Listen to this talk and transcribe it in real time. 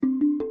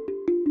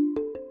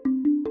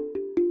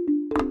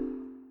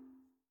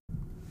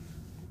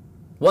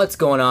What's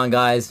going on,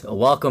 guys?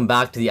 Welcome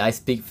back to the I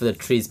Speak for the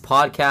Trees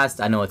podcast.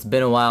 I know it's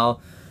been a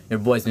while. Your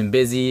boy's been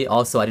busy.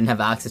 Also, I didn't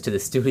have access to the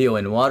studio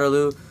in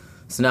Waterloo.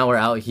 So now we're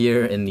out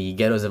here in the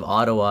ghettos of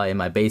Ottawa in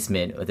my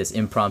basement with this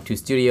impromptu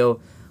studio,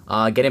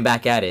 getting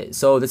back at it.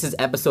 So this is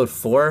episode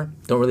 4.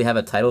 Don't really have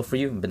a title for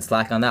you. I've been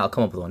slacking on that. I'll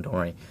come up with one, don't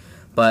worry.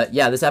 But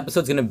yeah, this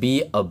episode's going to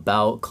be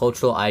about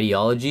cultural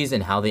ideologies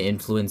and how they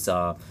influence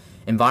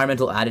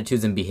environmental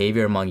attitudes and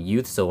behavior among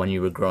youth. So when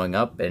you were growing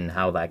up and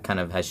how that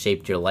kind of has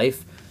shaped your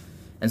life.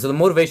 And so the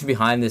motivation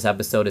behind this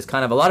episode is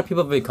kind of a lot of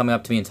people have been coming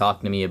up to me and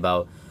talking to me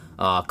about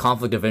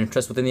conflict of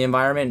interest within the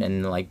environment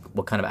and like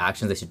what kind of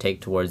actions they should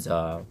take towards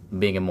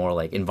being a more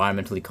like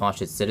environmentally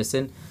conscious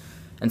citizen.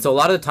 And so a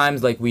lot of the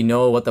times, like, we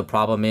know what the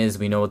problem is,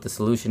 we know what the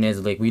solution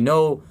is, like we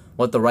know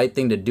what the right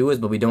thing to do is,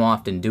 but we don't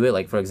often do it.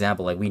 Like, for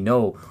example, like we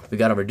know we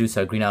got to reduce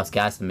our greenhouse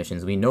gas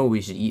emissions. We know we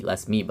should eat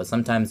less meat, but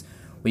sometimes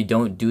we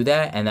don't do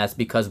that, and that's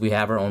because we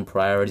have our own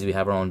priorities, we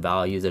have our own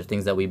values, there's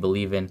things that we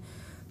believe in,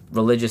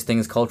 religious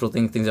things, cultural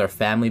things, things our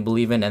family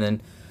believe in, and then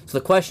so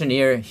the question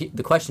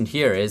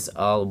here is,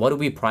 what do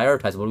we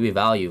prioritize? What do we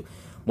value?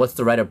 What's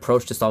the right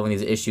approach to solving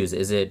these issues?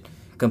 Is it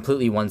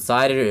completely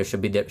one-sided, or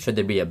should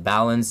there be a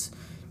balance?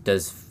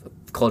 Does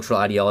cultural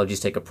ideologies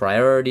take a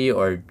priority,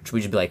 or should we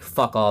just be like,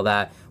 fuck all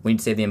that? We need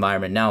to save the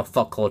environment now.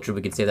 Fuck culture.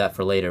 We can save that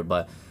for later.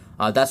 But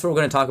that's what we're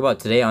going to talk about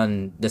today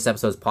on this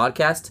episode's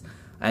podcast.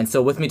 And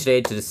so with me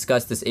today to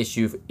discuss this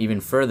issue even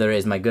further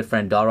is my good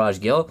friend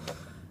Dalraj Gill.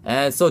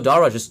 And so,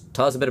 Dalraj, just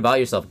tell us a bit about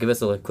yourself. Give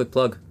us a quick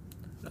plug.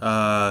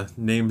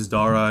 Name's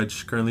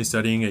Dalraj, currently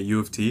studying at U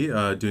of T,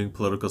 doing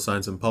political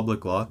science and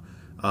public law.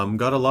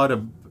 Got a lot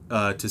of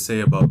to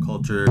say about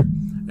culture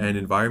and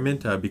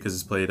environment because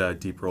it's played a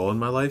deep role in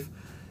my life.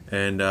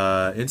 And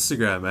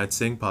Instagram at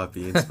Sing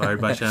Poppy, inspired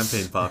by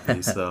Champagne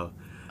Poppy. So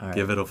right.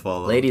 Give it a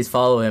follow. Ladies,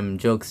 follow him.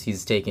 Jokes,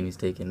 he's taken.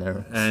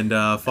 And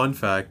fun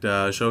fact,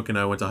 Shok and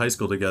I went to high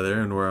school together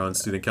and we're on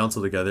student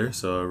council together,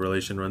 so a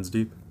relation runs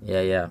deep.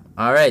 Yeah.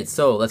 All right,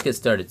 so let's get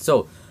started.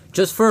 So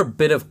just for a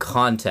bit of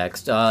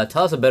context,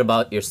 tell us a bit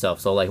about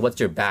yourself. So, like, what's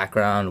your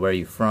background? Where are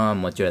you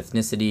from? What's your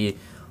ethnicity?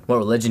 What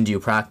religion do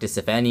you practice,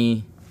 if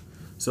any?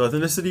 So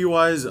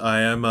ethnicity-wise, I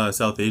am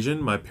South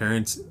Asian. My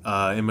parents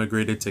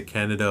immigrated to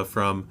Canada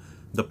from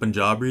the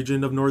Punjab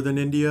region of northern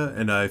India,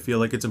 and I feel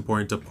like it's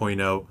important to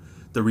point out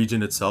the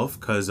region itself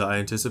because I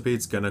anticipate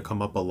it's going to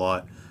come up a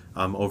lot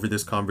over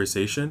this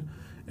conversation.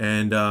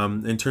 And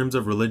in terms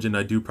of religion,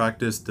 I do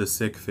practice the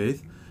Sikh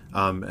faith.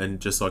 And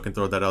just so I can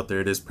throw that out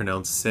there, it is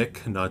pronounced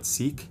Sikh, not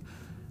Sikh.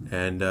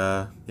 And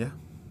yeah.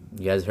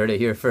 You guys heard it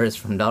here first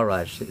from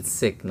Dalraj. It's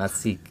Sikh, not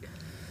Sikh.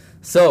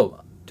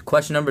 So,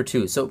 question number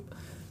 2. So,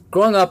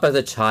 growing up as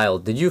a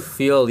child, did you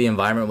feel the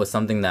environment was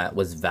something that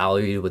was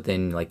valued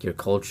within like your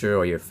culture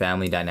or your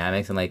family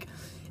dynamics? And like,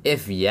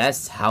 if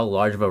yes, how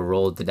large of a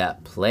role did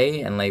that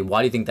play? And like,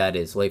 why do you think that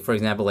is? Like, for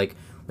example, like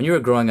when you were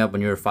growing up, when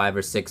you were 5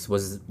 or 6,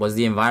 was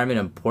the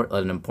environment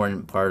an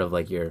important part of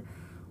like your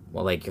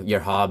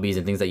hobbies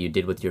and things that you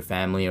did with your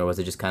family, or was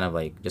it just kind of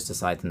like just a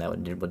side thing that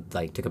would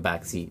like took a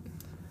back seat?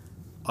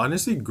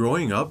 Honestly,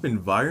 growing up,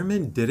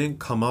 environment didn't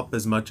come up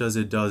as much as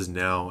it does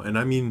now. And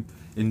I mean,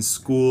 in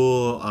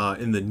school,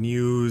 in the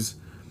news,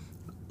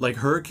 like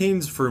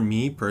hurricanes for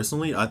me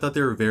personally, I thought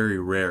they were very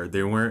rare.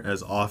 They weren't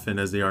as often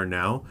as they are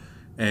now.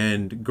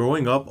 And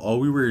growing up, all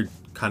we were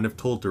kind of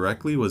told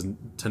directly was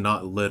to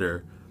not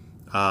litter.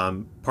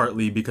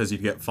 Partly because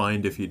you'd get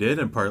fined if you did,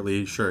 and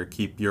partly, sure,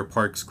 keep your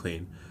parks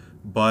clean.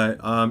 But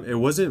it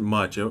wasn't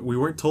much. We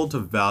weren't told to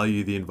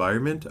value the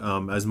environment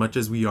as much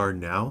as we are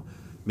now.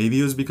 Maybe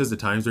it was because the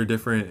times are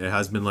different. It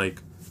has been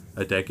like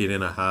a decade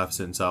and a half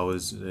since I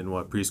was in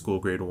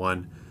preschool, grade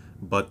 1.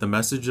 But the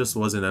message just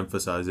wasn't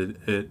emphasized.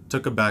 It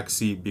took a back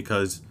seat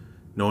because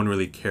no one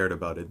really cared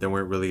about it. They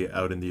weren't really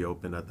out in the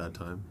open at that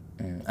time.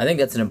 I think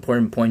that's an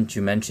important point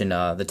you mentioned,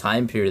 the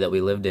time period that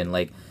we lived in.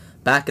 Like,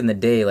 back in the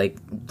day, like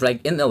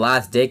in the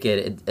last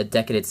decade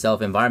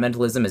itself,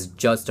 environmentalism has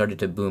just started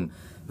to boom.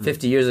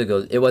 50 years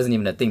ago, it wasn't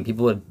even a thing.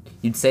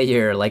 You'd say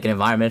you're like an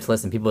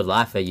environmentalist and people would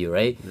laugh at you,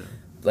 right? Yeah.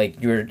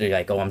 Like, you're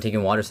like, oh, I'm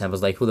taking water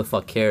samples. Like, who the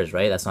fuck cares,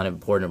 right? That's not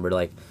important. We're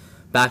like,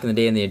 back in the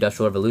day in the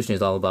Industrial Revolution,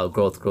 it's all about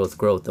growth.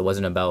 It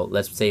wasn't about,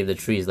 let's save the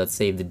trees, let's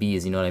save the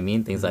bees, you know what I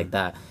mean? Things like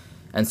that.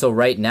 And so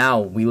right now,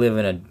 we live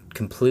in a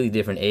completely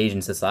different age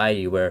in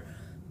society where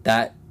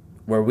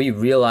we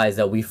realize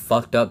that we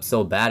fucked up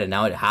so bad, and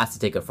now it has to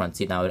take a front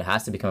seat. Now it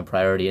has to become a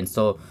priority. And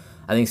so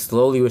I think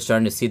slowly we're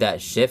starting to see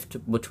that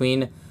shift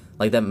between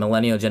like that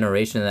millennial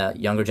generation and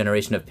that younger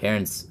generation of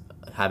parents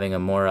having a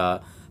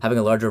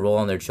larger role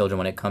in their children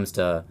when it comes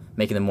to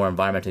making them more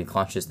environmentally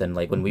conscious than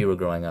like when we were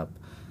growing up.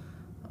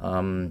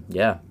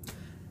 Yeah.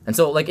 And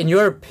so, like, in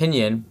your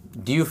opinion,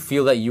 do you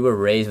feel that you were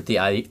raised with the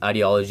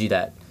ideology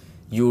that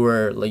you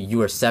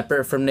were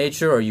separate from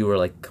nature, or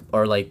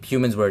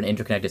humans were an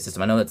interconnected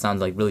system? I know that sounds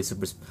like really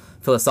super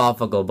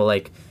philosophical, but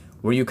like,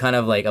 were you kind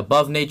of like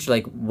above nature?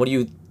 Like, what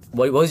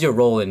was your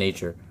role in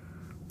nature?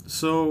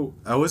 So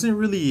I wasn't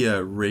really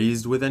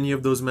raised with any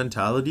of those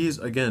mentalities.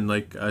 Again,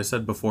 like I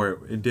said before,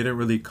 it didn't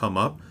really come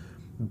up.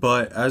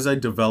 But as I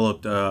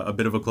developed a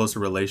bit of a closer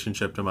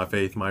relationship to my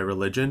faith, my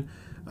religion,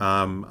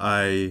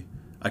 I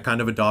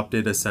kind of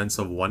adopted a sense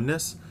of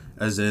oneness,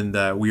 as in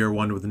that we are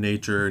one with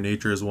nature,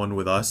 nature is one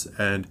with us,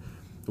 and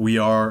we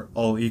are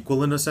all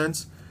equal in a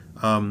sense.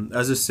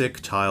 As a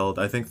Sikh child,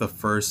 I think the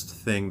first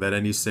thing that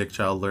any Sikh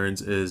child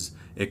learns is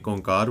Ek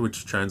Onkar,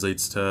 which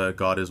translates to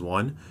God is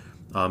one.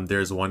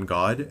 There's one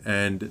God,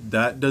 and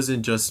that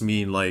doesn't just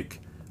mean like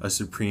a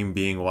supreme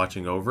being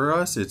watching over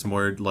us. It's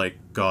more like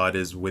God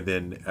is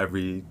within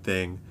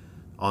everything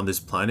on this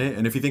planet.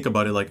 And if you think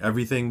about it, like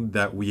everything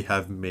that we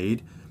have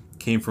made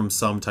came from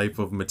some type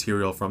of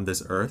material from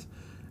this earth.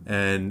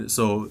 And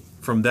so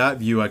from that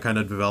view, I kind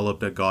of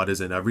developed that God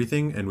is in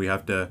everything, and we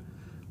have to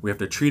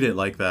treat it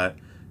like that.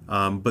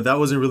 But that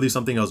wasn't really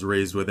something I was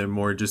raised with. It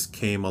more just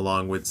came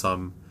along with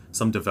some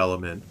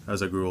development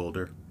as I grew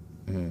older.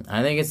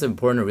 I think it's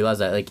important to realize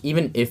that, like,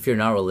 even if you're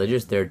not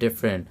religious, there are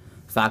different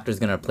factors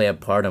going to play a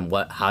part in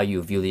how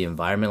you view the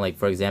environment. Like,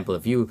 for example,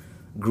 if you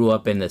grew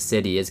up in the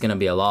city, it's going to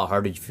be a lot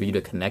harder for you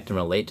to connect and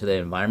relate to the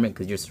environment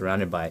because you're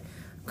surrounded by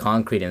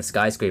concrete and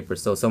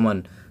skyscrapers. So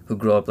someone who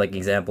grew up, like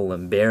example,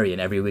 in Barrie and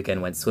every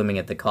weekend went swimming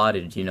at the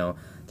cottage, they're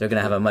going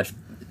to have a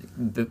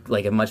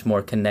much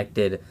more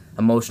connected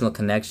emotional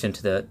connection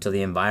to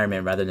the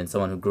environment rather than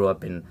someone who grew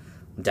up in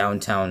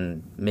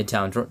downtown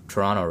midtown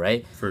Toronto,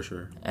 right? For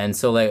sure. And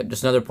so, like,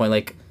 just another point,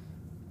 like,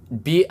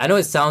 I know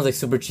it sounds like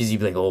super cheesy,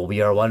 be like, oh, we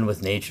are one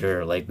with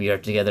nature, like we are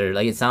together.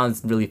 Like, it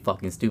sounds really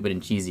fucking stupid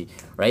and cheesy,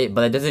 right?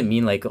 But it doesn't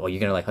mean like, oh, you're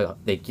gonna like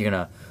you're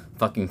gonna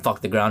fucking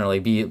fuck the ground or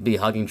like be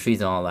hugging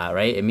trees and all that,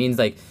 right? It means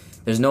like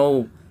it's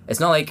not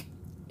like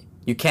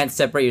you can't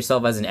separate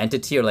yourself as an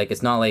entity, or like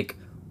it's not like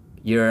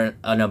you're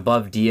an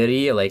above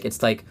deity. Like,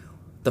 it's like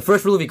the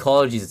first rule of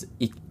ecology is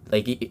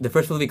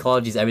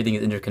everything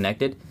is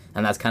interconnected,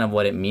 and that's kind of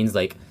what it means.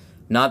 Like,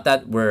 not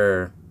that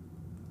we're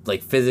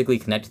like physically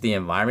connected to the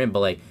environment, but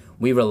like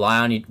we rely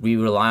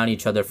on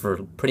each other for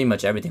pretty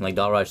much everything. Like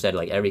Dalraj said,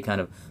 like every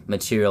kind of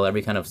material,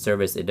 every kind of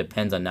service, it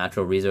depends on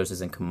natural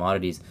resources and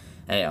commodities,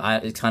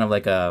 and it's kind of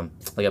like a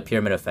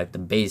pyramid effect.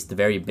 The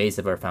very base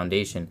of our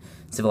foundation,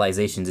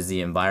 civilizations, is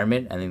the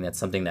environment. I think that's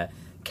something that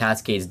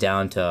cascades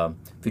down to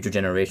future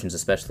generations,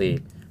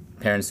 especially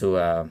parents who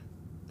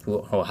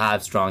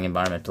have strong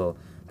environmental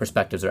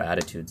perspectives or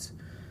attitudes.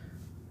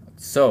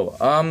 So,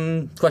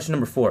 question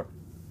number 4.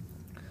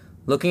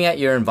 Looking at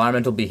your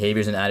environmental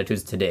behaviors and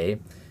attitudes today,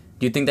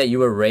 do you think that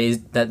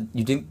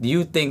do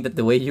you think that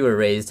the way you were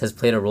raised has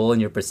played a role in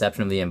your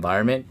perception of the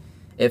environment?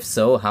 If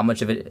so, how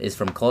much of it is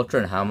from culture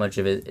and how much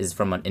of it is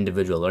from an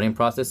individual learning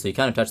process? So you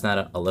kind of touched on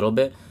that a little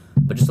bit,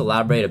 but just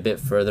elaborate a bit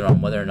further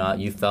on whether or not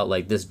you felt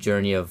like this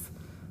journey of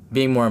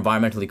being more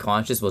environmentally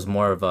conscious was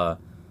more of a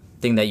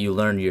thing that you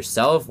learned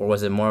yourself, or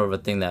was it more of a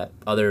thing that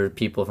other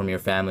people from your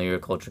family or your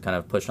culture kind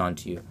of pushed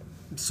onto you?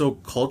 So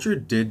culture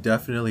did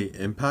definitely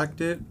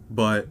impact it,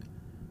 but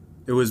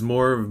it was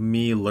more of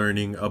me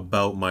learning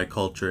about my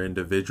culture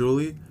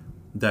individually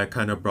that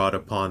kind of brought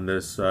upon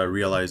this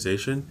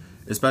realization.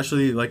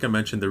 Especially, like I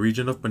mentioned, the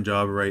region of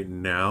Punjab right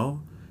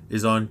now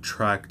is on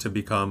track to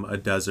become a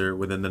desert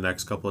within the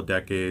next couple of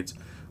decades,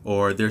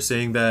 or they're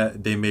saying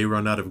that they may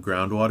run out of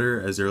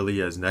groundwater as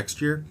early as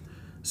next year.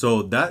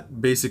 So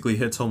that basically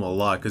hits home a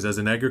lot, because as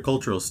an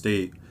agricultural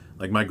state,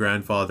 like my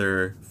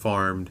grandfather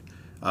farmed,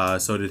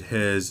 so did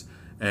his,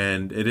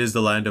 and it is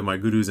the land of my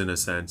gurus in a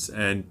sense.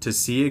 And to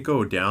see it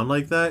go down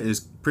like that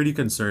is pretty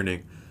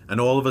concerning. And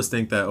all of us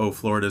think that, oh,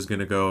 Florida's going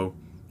to go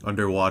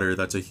underwater.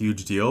 That's a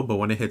huge deal. But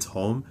when it hits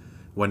home,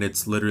 when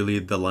it's literally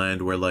the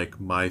land where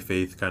like my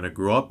faith kind of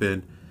grew up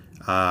in,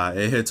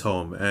 it hits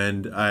home.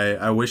 And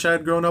I wish I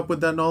had grown up with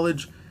that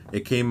knowledge.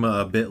 It came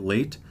a bit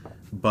late,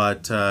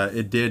 but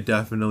it did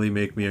definitely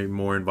make me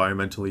more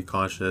environmentally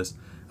conscious.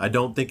 I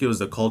don't think it was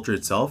the culture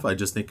itself. I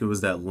just think it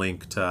was that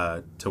link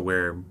to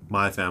where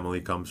my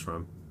family comes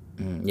from.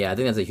 Yeah, I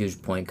think that's a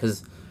huge point,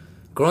 because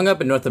growing up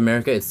in North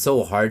America, it's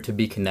so hard to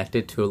be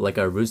connected to like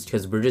our roots,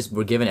 because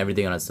we're given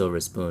everything on a silver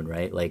spoon,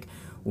 right? Like,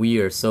 we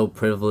are so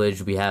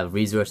privileged. We have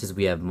resources,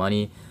 we have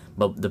money,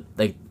 but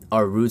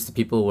our roots, the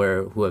people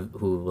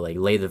who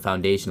laid the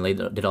foundation,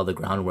 did all the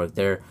groundwork.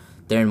 They're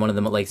in one of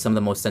the some of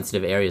the most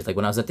sensitive areas. Like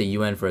when I was at the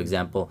UN, for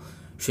example,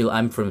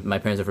 my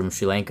parents are from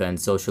Sri Lanka, and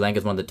so Sri Lanka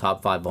is one of the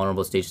top 5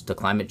 vulnerable states to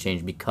climate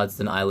change because it's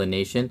an island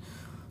nation.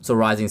 So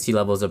rising sea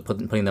levels are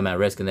putting them at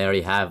risk, and they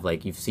already have,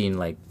 like, you've seen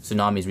like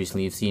tsunamis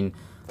recently. You've seen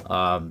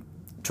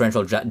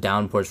torrential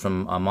downpours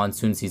from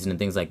monsoon season and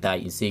things like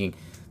that. You're seeing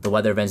the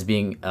weather events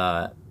being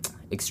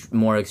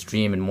more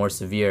extreme and more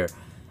severe,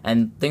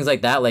 and things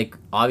like that. Like,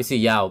 obviously,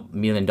 yeah,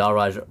 me and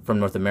Dalraj from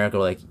North America,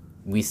 like,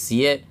 we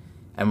see it,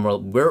 and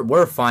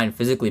we're fine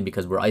physically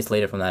because we're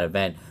isolated from that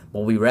event.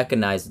 But we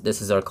recognize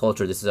this is our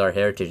culture, this is our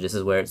heritage, this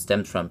is where it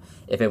stems from.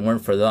 If it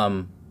weren't for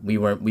them, we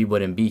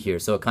wouldn't be here.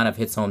 So it kind of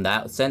hits home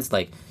that sense,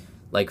 like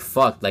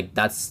fuck, like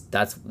that's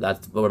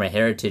where my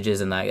heritage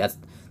is, and that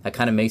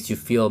kind of makes you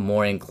feel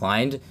more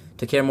inclined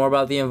to care more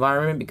about the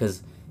environment,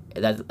 because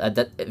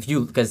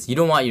because you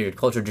don't want your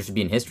culture just to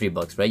be in history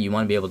books, right? You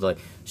want to be able to like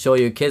show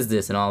your kids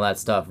this and all that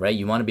stuff, right?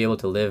 You want to be able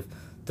to live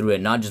through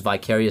it, not just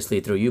vicariously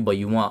through you, but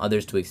you want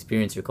others to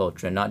experience your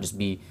culture and not just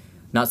be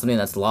not something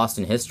that's lost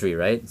in history,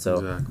 right? So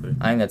Exactly.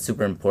 I think that's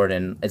super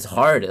important. It's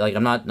hard. Like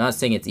I'm not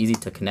saying it's easy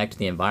to connect to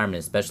the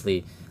environment,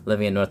 especially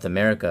living in North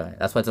America.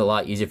 That's why it's a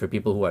lot easier for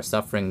people who are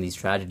suffering these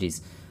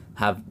tragedies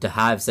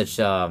have such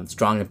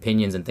strong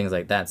opinions and things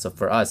like that. So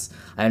for us,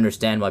 I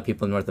understand why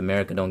people in North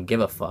America don't give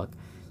a fuck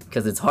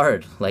because it's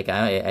hard. Like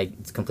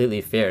it's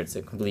completely fair. It's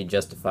a completely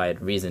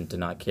justified reason to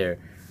not care.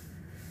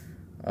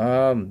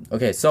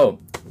 Okay, so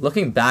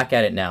looking back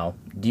at it now,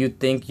 do you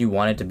think you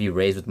wanted to be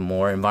raised with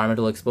more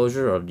environmental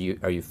exposure, or do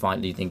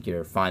you think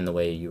you're fine the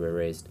way you were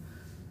raised?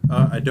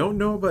 I don't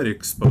know about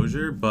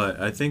exposure, but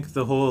I think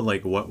the whole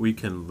like what we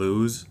can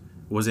lose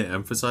wasn't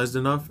emphasized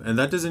enough, and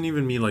that doesn't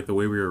even mean like the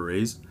way we were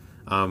raised.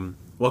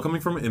 Well,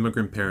 coming from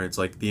immigrant parents,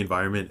 like the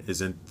environment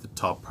isn't the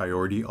top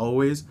priority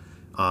always.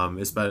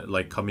 It's about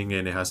like coming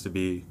in, it has to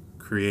be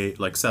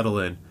settle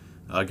in,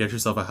 get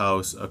yourself a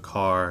house, a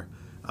car.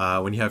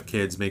 When you have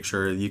kids, make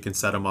sure you can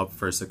set them up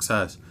for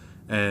success.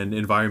 And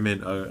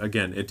environment,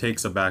 again, it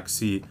takes a back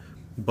seat.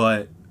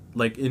 But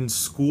like in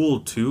school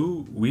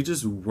too, we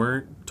just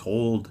weren't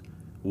told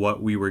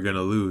what we were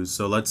gonna lose.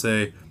 So let's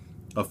say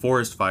a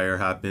forest fire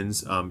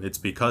happens, it's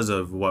because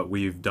of what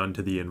we've done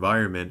to the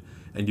environment,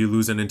 and you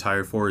lose an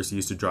entire forest you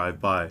used to drive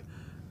by.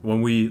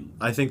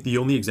 I think the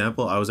only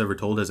example I was ever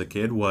told as a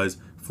kid was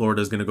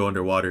Florida's gonna go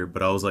underwater,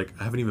 but I was like,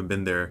 I haven't even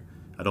been there.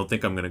 I don't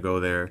think I'm gonna go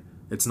there.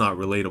 It's not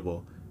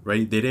relatable,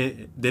 right? They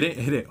didn't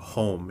hit it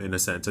home in a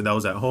sense, and that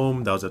was at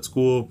home, that was at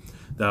school,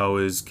 that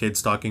was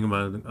kids talking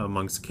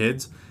amongst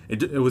kids.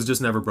 It was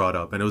just never brought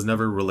up, and it was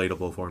never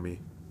relatable for me.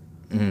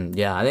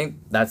 Yeah, I think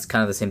that's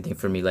kind of the same thing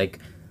for me. Like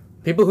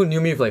people who knew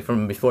me like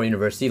from before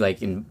university,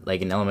 like in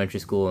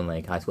elementary school and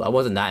like high school, I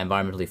wasn't that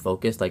environmentally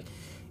focused. Like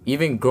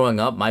even growing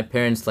up, my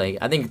parents like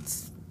I think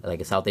it's like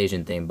a South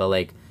Asian thing, but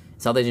like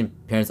South Asian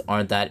parents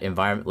aren't that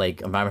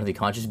environmentally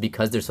conscious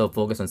because they're so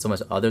focused on so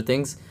much other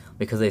things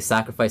because they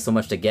sacrifice so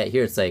much to get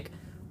here. It's like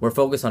we're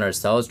focused on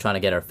ourselves, trying to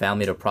get our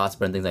family to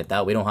prosper and things like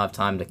that. We don't have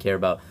time to care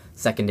about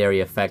secondary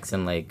effects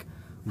and like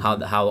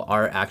how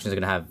our actions are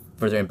gonna have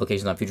further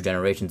implications on future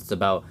generations. It's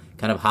about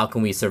kind of how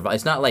can we survive.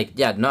 It's not like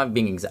I'm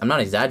not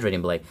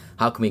exaggerating, but like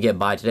how can we get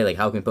by today? Like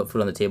how can we put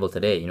food on the table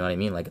today? You know what I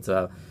mean? Like it's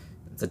a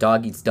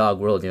dog eats dog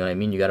world. You know what I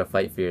mean? You got to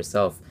fight for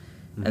yourself.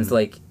 Mm-hmm. And so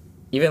like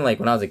even like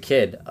when I was a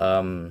kid,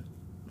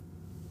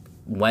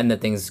 when the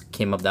things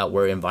came up that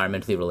were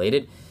environmentally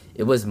related,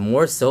 it was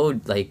more so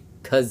like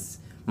because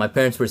my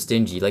parents were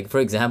stingy. Like for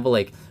example,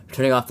 like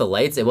turning off the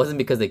lights, it wasn't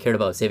because they cared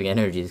about saving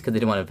energy. It's because they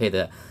didn't want to pay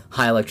the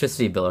high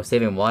electricity bill or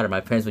saving water.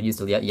 My parents would used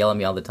to yell at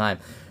me all the time,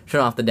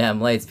 turn off the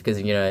damn lights because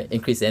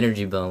increase the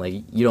energy bill. And,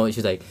 like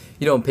she's like,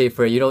 you don't pay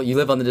for it. You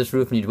live under this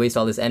roof and you waste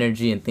all this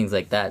energy and things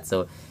like that.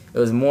 So it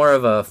was more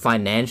of a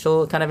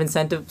financial kind of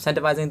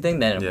incentivizing thing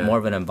than more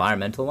of an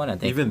environmental one, I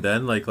think. Even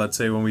then, like let's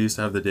say when we used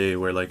to have the day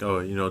where like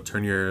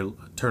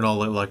turn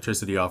all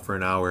electricity off for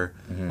an hour,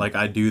 mm-hmm. like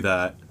I'd do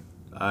that,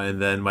 and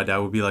then my dad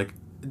would be like,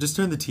 just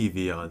turn the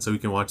TV on so we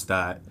can watch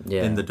that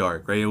in the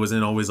dark, right? It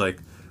wasn't always like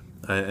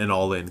an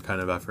all-in kind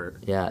of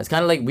effort. Yeah, it's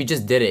kind of like we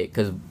just did it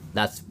because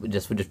that's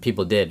just what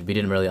people did. We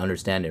didn't really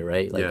understand it,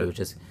 right? Like it was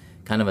just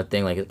kind of a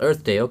thing. Like it's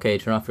Earth Day, okay,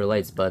 turn off your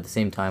lights, but at the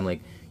same time,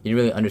 like you didn't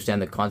really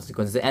understand the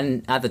consequences.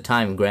 And at the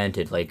time,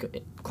 granted,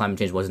 like climate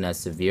change wasn't as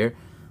severe.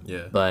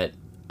 Yeah. But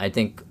I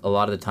think a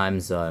lot of the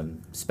times,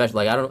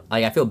 especially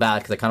I feel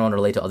bad because I kind of want to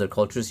relate to other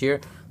cultures here,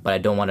 but I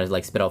don't want to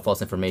like spit out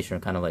false information or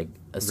kind of like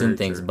assume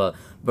things. But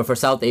for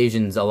South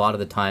Asians, a lot of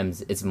the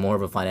times it's more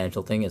of a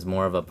financial thing. It's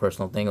more of a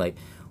personal thing. Like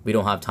we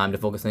don't have time to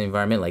focus on the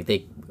environment. Like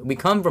we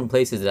come from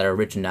places that are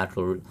rich in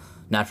natural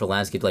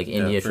landscape, like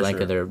India, Sri Lanka.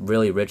 Sure. They're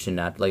really rich in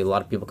that. Like a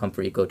lot of people come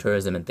for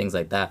ecotourism and things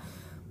like that,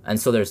 and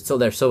so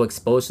they're so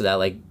exposed to that.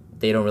 Like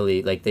they don't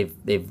really like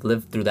they've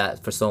lived through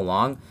that for so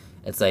long.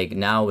 It's like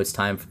now it's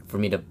time for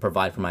me to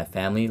provide for my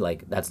family.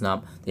 Like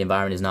the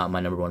environment is not my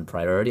number one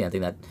priority. I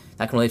think that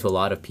can relate to a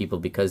lot of people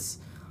because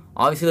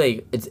obviously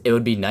like it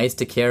would be nice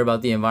to care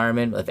about the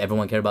environment if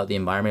everyone cared about the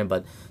environment,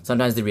 but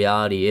sometimes the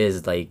reality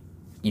is like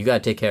you gotta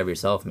take care of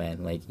yourself,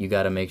 man. Like you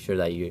gotta make sure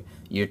that you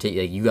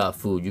got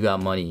food, you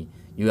got money,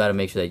 you gotta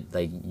make sure that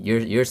like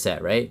you're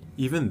set, right?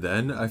 Even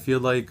then, I feel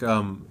like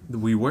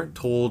we weren't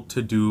told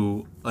to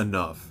do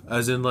enough.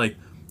 As in like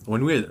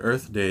when we had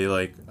Earth Day,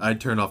 like I'd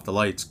turn off the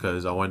lights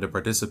because I wanted to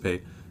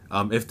participate.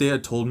 If they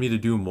had told me to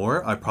do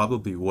more, I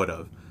probably would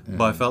have. Mm-hmm.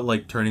 But I felt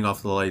like turning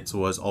off the lights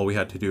was all we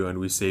had to do and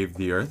we saved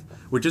the Earth,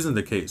 which isn't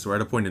the case. We're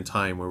at a point in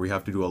time where we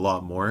have to do a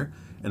lot more.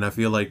 And I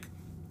feel like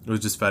it was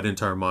just fed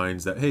into our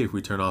minds that, hey, if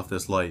we turn off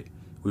this light,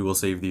 we will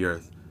save the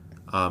Earth.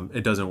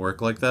 It doesn't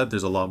work like that.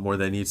 There's a lot more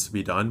that needs to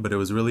be done. But it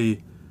was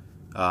really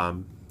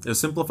it was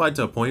simplified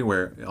to a point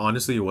where,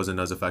 honestly, it wasn't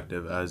as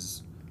effective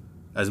as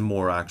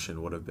more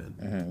action would have been.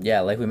 Mm-hmm.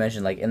 Yeah, like we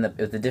mentioned, like it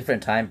was a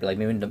different time. Like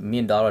me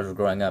and Dollars were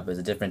growing up, it was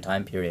a different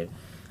time period,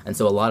 and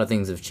so a lot of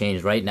things have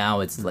changed. Right now,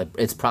 it's like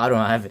it's probably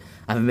I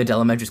haven't been to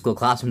elementary school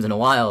classrooms in a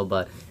while,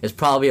 but it's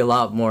probably a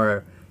lot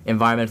more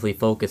environmentally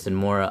focused and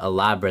more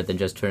elaborate than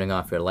just turning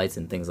off your lights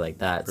and things like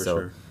that. For so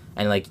sure.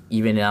 And like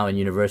even now in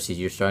universities,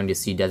 you're starting to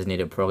see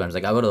designated programs.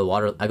 Like I go to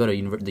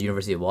the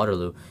University of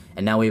Waterloo,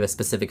 and now we have a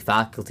specific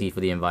faculty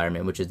for the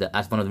environment, which is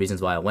that's one of the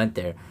reasons why I went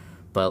there.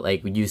 But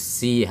like you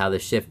see how the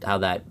shift, how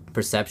that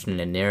perception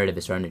and narrative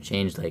is starting to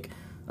change. Like,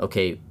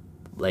 okay,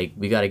 like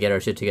we got to get our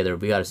shit together.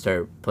 We got to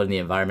start putting the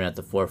environment at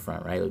the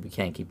forefront, right? Like we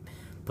can't keep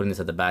putting this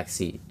at the back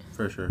seat.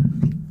 For sure.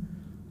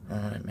 All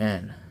right,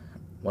 man.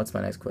 What's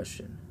my next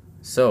question?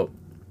 So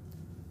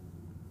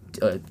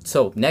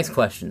next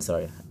question.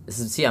 Sorry.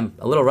 See, I'm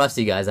a little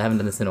rusty, guys. I haven't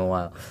done this in a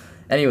while.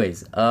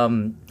 Anyways,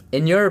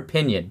 in your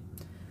opinion,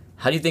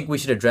 how do you think we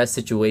should address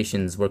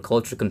situations where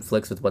culture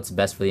conflicts with what's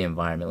best for the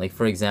environment? Like,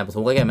 for example, so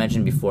like I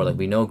mentioned before, like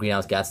we know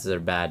greenhouse gases are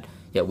bad,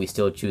 yet we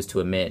still choose to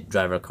emit,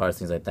 drive our cars,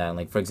 things like that. And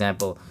like, for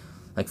example,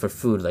 like for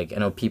food, like I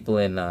know people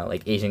in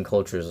like Asian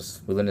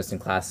cultures, we learned this in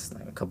class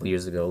like, a couple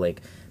years ago,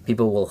 like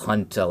people will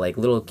hunt like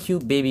little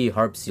cute baby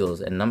harp seals,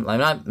 and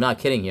I'm not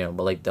kidding here,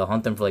 but like they'll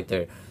hunt them for like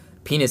their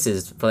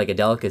penises for like a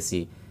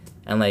delicacy.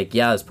 And like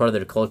yeah, it's part of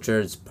their culture,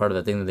 it's part of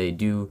the thing that they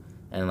do,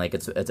 and like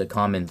it's a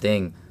common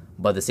thing.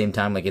 But at the same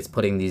time, like it's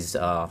putting these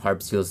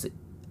harp seals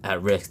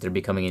at risk. They're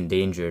becoming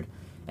endangered.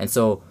 And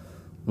so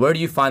where do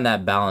you find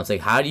that balance?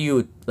 Like how do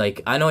you,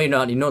 like I know you're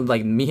not,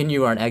 like me and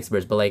you aren't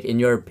experts, but like in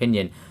your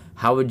opinion,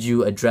 how would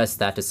you address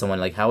that to someone?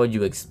 Like how would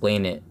you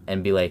explain it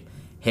and be like,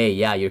 hey,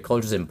 yeah, your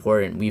culture is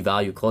important. We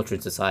value culture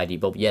in society,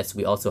 but yes,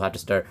 we also have to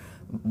start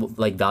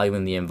like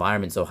valuing the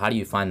environment. So how do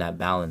you find that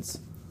balance?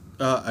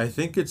 I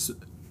think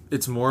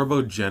it's more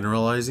about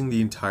generalizing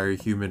the entire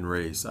human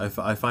race.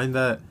 I find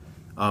that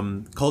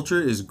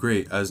culture is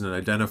great as an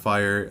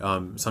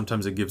identifier.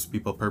 Sometimes it gives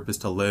people purpose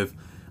to live,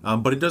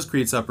 but it does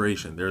create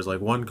separation. There's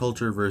like one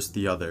culture versus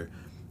the other.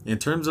 In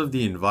terms of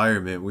the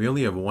environment, we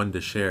only have one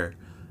to share.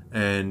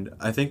 And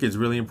I think it's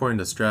really important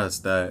to stress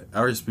that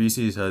our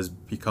species has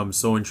become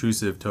so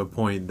intrusive to a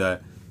point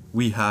that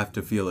we have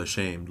to feel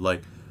ashamed.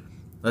 Like,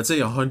 let's say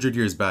 100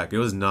 years back, it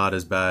was not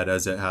as bad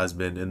as it has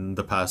been in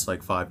the past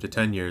like 5 to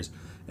 10 years.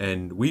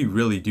 And we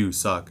really do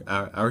suck.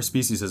 Our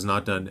species has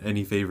not done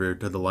any favor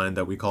to the land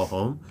that we call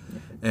home.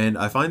 And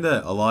I find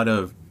that a lot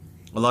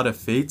of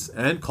faiths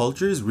and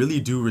cultures really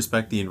do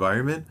respect the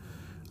environment.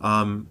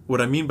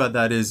 What I mean by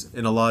that is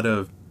in a lot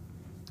of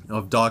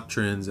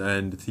doctrines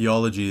and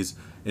theologies,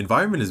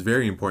 environment is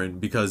very important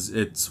because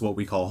it's what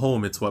we call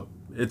home. It's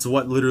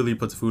what literally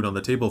puts food on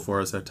the table for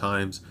us at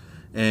times.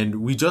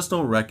 And we just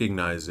don't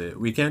recognize it.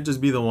 We can't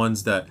just be the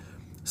ones that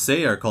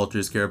say our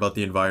cultures care about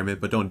the environment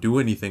but don't do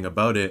anything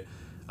about it.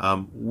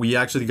 We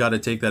actually got to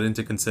take that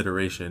into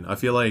consideration. I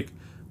feel like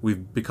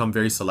we've become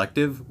very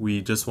selective.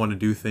 We just want to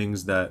do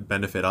things that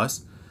benefit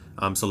us.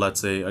 So let's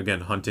say,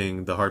 again,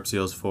 hunting the harp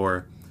seals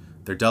for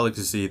their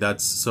delicacy,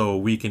 that's so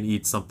we can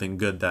eat something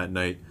good that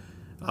night.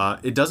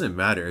 It doesn't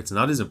matter. It's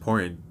not as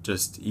important.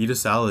 Just eat a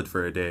salad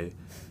for a day,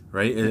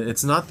 right?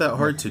 It's not that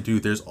hard to do.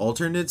 There's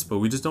alternates, but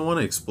we just don't want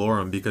to explore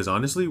them because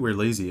honestly, we're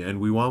lazy and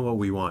we want what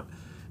we want.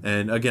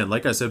 And again,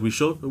 like I said, we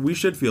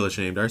should feel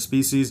ashamed. Our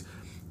species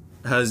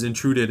has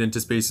intruded into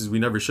spaces we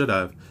never should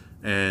have,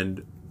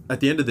 and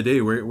at the end of the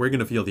day, we're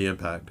gonna feel the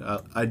impact.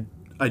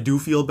 I do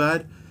feel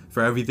bad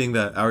for everything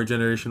that our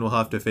generation will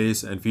have to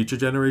face and future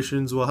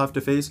generations will have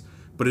to face,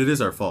 but it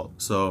is our fault.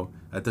 So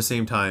at the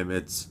same time,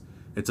 it's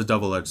a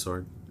double-edged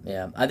sword.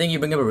 Yeah, I think you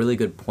bring up a really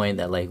good point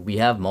that like we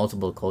have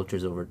multiple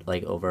cultures over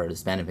the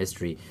span of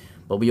history,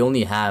 but we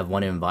only have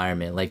one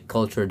environment. Like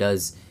culture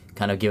does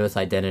kind of give us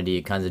identity,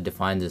 it kind of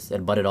defines us,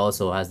 but it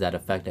also has that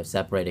effect of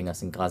separating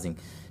us and causing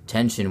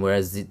tension,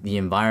 whereas the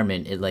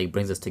environment, it like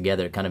brings us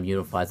together, it kind of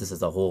unifies us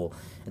as a whole.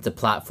 It's a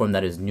platform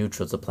that is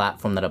neutral, it's a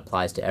platform that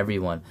applies to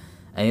everyone.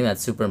 I think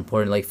that's super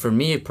important. Like for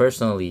me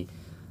personally,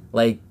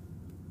 like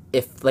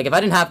if I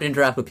didn't have to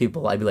interact with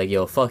people, I'd be like,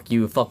 yo, fuck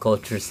you, fuck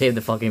culture, save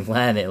the fucking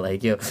planet,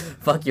 like, yo,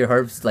 fuck your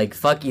harps, like,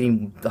 fuck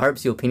eating harp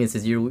seal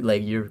penises,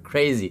 you're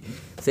crazy,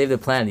 save the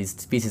planet, these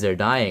species are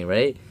dying,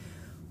 right?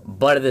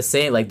 But at the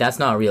same, like, that's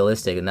not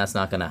realistic, and that's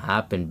not gonna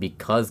happen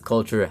because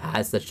culture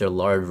has such a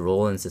large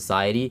role in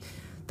society.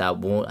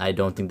 I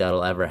don't think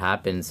that'll ever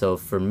happen. So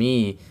for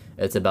me,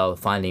 it's about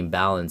finding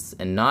balance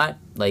and not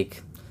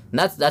like, and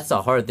that's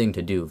a hard thing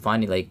to do.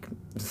 Finding like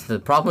the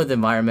problem with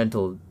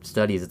environmental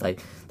studies is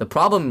like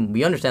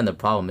we understand the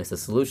problem, it's the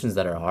solutions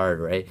that are hard,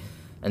 right?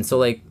 And so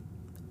like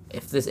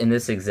in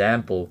this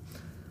example,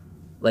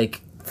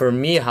 like for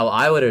me, how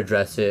I would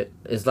address it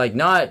is like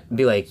not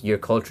be like your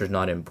culture is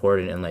not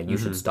important and like you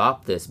should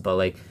stop this, but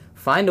like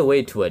find a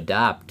way to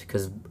adapt,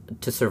 because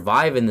to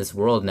survive in this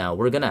world now,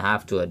 we're gonna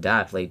have to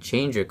adapt. Like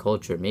change your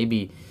culture,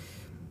 maybe,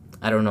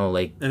 I don't know,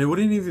 like, and it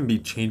wouldn't even be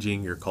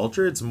changing your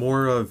culture, it's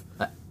more of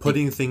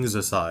putting things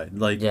aside,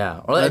 like, yeah,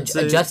 or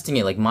adjusting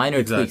it, like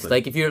minor tweaks.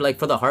 Like if you're like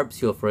for the harp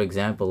seal, for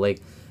example,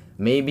 like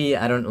maybe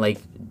I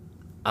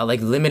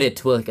limit it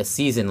to like a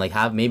season, like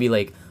have maybe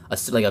like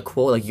a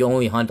quote, like you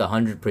only hunt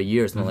 100 per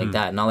year or something like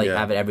that, not like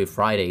have it every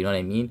Friday, you know what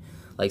I mean?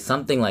 Like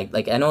something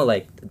like I know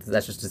like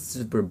that's just a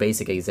super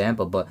basic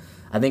example, but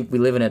I think we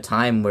live in a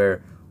time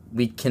where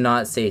we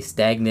cannot stay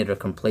stagnant or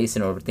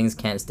complacent, or things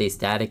can't stay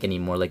static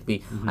anymore. Like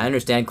I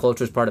understand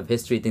culture is part of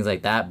history, things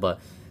like that, but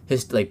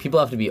like people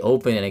have to be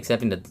open and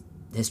accepting that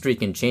history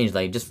can change.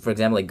 Like, just for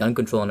example, like gun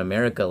control in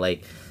America,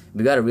 like,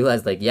 we got to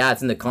realize, like, yeah,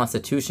 it's in the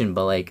Constitution,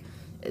 but like,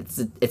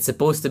 it's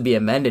supposed to be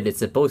amended. It's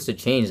supposed to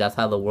change. That's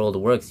how the world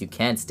works. You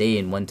can't stay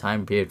in one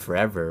time period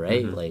forever,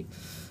 right? Like,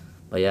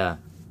 but yeah,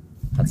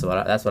 that's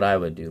what I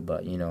would do.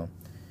 But you know,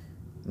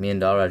 me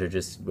and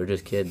Dalraj we're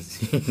just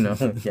kids, you know,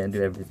 we can't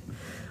do everything.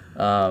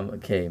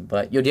 Okay,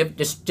 but yo, do you have,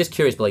 just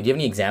curious, but like, do you have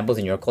any examples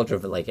in your culture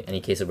of like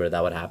any case of where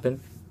that would happen?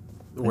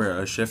 Where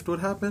a shift would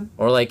happen?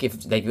 Or like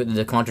if like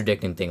the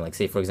contradicting thing, like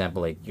say for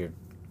example, like you're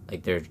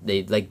like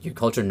they like your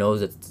culture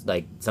knows that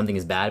like something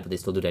is bad, but they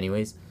still do it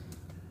anyways.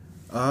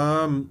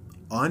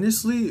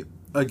 Honestly,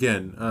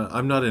 again,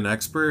 I'm not an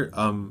expert,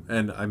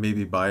 and I may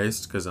be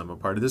biased because I'm a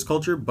part of this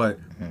culture, but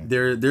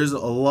there's a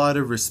lot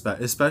of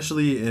respect,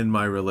 especially in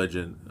my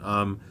religion.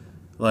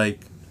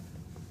 Like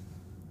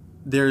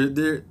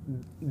the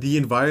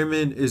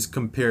environment is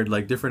compared,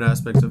 like different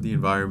aspects of the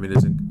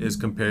environment is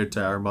compared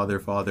to our mother,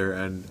 father,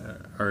 and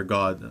our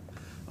God,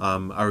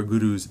 our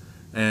gurus.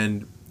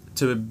 And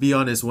to be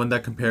honest, when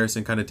that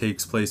comparison kind of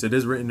takes place, it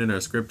is written in our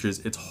scriptures,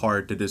 it's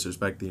hard to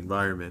disrespect the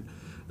environment.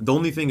 The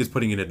only thing is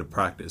putting it into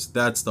practice.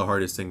 That's the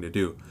hardest thing to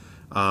do.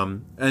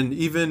 And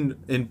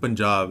even in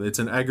Punjab, it's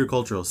an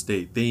agricultural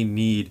state. They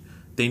need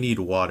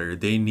water.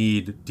 They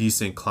need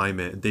decent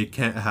climate. They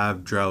can't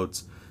have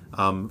droughts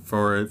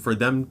for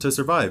them to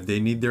survive. They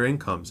need their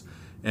incomes.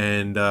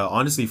 And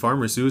honestly,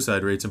 farmer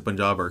suicide rates in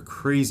Punjab are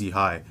crazy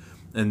high.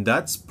 And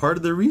that's part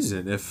of the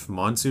reason. If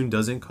monsoon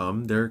doesn't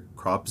come, their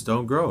crops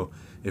don't grow.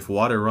 If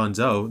water runs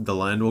out, the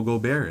land will go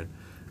barren.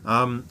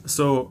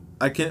 So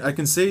I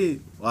can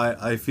say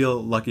I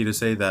feel lucky to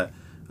say that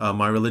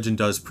my religion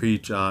does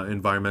preach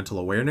environmental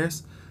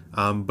awareness,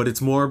 but it's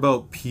more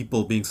about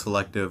people being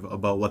selective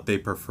about what they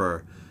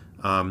prefer.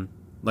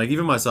 Like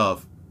even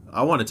myself,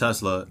 I want a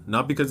Tesla,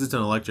 not because it's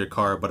an electric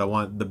car, but I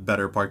want the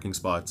better parking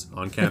spots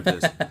on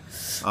campus.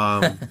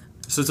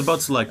 So it's about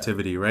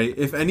selectivity, right?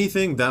 If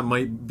anything, that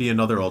might be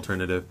another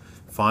alternative.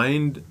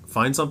 Find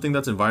something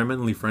that's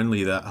environmentally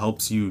friendly that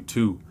helps you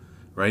too,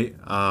 right?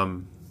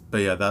 But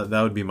yeah,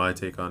 that would be my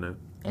take on it.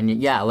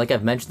 And yeah, like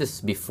I've mentioned this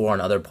before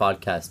on other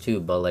podcasts too,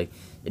 but like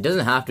it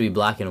doesn't have to be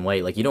black and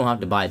white. Like you don't have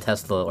to buy a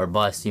Tesla or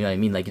bus, you know what I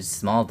mean? Like it's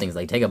small things,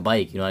 like take a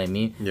bike, you know what I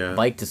mean? Yeah.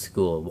 Bike to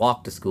school,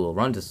 walk to school,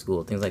 run to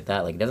school, things like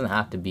that. Like it doesn't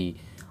have to be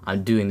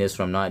I'm doing this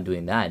or I'm not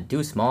doing that.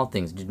 Do small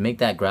things, just make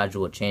that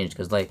gradual change.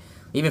 Because like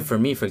even for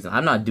me, for example,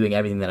 I'm not doing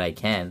everything that I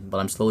can, but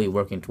I'm slowly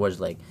working towards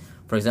like,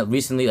 for example,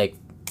 recently like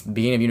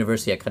beginning of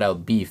university, I cut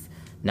out beef.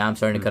 Now I'm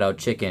starting to cut out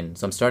chicken.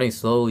 So I'm starting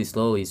slowly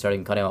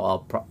starting cutting out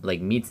all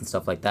like meats and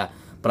stuff like that.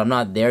 But I'm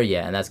not there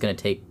yet, and that's gonna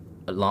take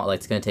a long.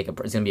 Like it's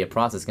gonna be a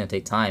process. It's gonna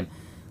take time.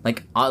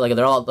 Like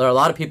there are a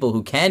lot of people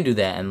who can do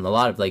that, and a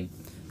lot of like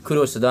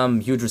kudos to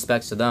them, huge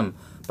respects to them.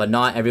 But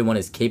not everyone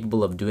is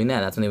capable of doing that.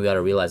 And that's something we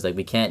gotta realize. Like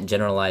we can't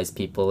generalize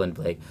people and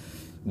like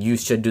you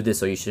should do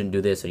this or you shouldn't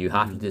do this or you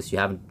have to do this.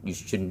 You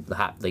shouldn't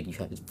have like you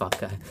have to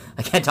fuck.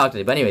 I can't talk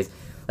today. But anyways,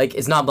 like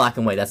it's not black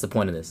and white. That's the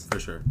point of this. For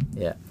sure.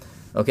 Yeah.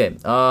 Okay.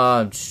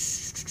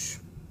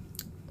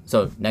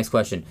 So next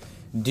question.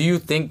 Do you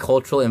think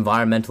cultural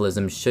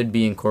environmentalism should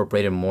be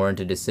incorporated more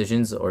into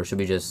decisions, or should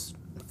we just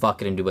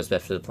fuck it and do what's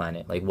best for the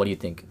planet? Like, what do you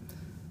think,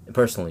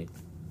 personally?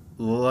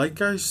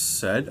 Like I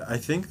said, I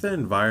think the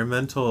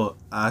environmental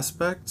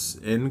aspects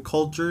in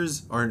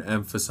cultures aren't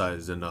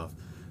emphasized enough.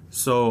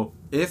 So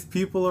if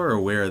people are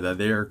aware that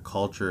their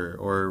culture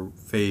or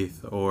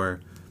faith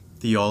or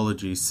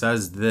theology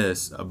says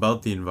this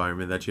about the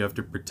environment, that you have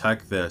to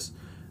protect this,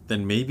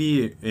 then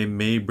maybe it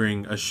may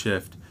bring a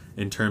shift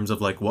in terms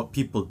of like what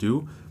people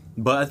do.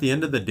 But at the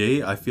end of the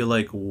day, I feel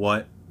like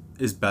what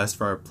is best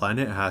for our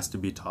planet has to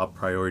be top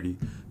priority.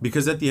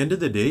 Because at the end of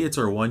the day, it's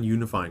our one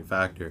unifying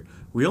factor.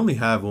 We only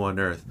have one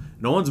Earth.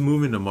 No one's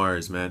moving to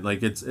Mars, man.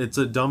 Like, it's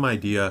a dumb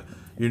idea.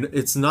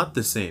 It's not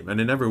the same, and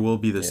it never will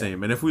be the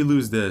same. And if we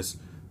lose this,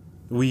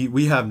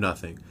 we have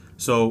nothing.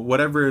 So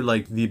whatever,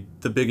 like, the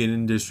big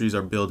industries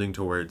are building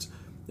towards,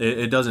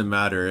 it doesn't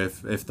matter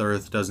if the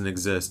Earth doesn't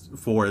exist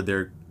for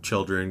their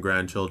children,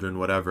 grandchildren,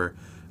 whatever.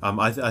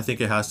 I think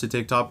it has to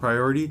take top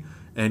priority.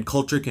 And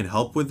culture can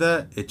help with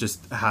that. It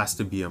just has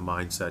to be a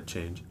mindset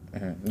change.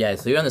 Mm-hmm. Yeah,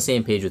 so you're on the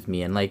same page with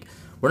me. And, like,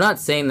 we're not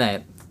saying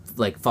that,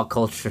 like, fuck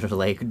culture.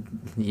 Like,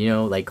 you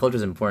know, like,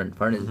 culture's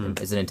important.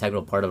 Is an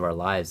integral part of our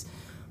lives.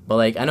 But,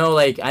 like, I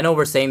know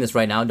we're saying this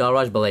right now,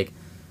 Dalraj, but, like,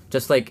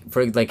 just, like,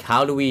 for, like,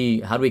 how do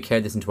we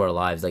carry this into our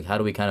lives? Like, how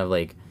do we kind of,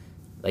 like,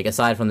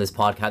 aside from this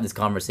podcast, this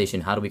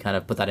conversation, how do we kind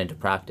of put that into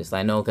practice?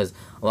 I know because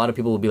a lot of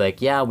people will be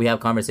like, yeah, we have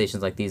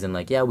conversations like these and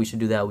like, yeah, we should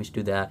do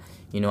that.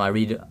 You know, I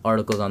read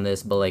articles on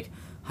this, but like,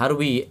 how do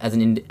we as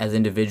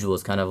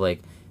individuals kind of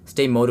like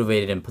stay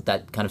motivated and put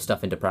that kind of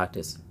stuff into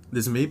practice?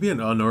 This may be an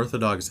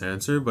unorthodox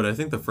answer, but I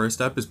think the first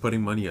step is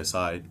putting money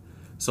aside.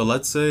 So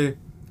let's say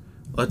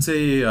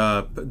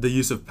the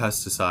use of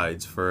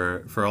pesticides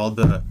for all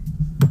the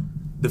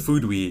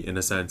food we eat, in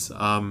a sense.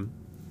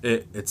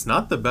 It's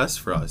not the best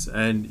for us,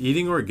 and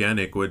eating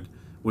organic would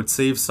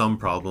save some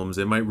problems.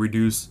 It might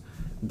reduce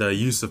the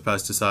use of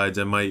pesticides.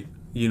 It might,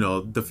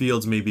 the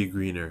fields may be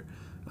greener.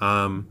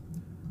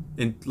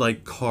 in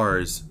like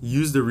cars,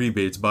 use the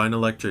rebates, buy an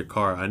electric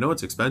car. I know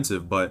it's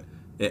expensive, but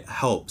it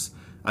helps.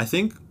 I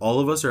think all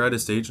of us are at a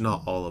stage,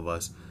 not all of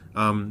us,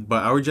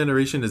 but our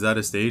generation is at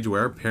a stage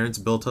where our parents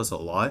built us a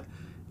lot,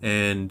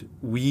 and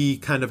we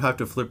kind of have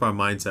to flip our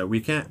mindset. We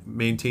can't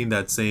maintain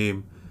that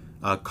same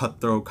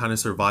cutthroat kind of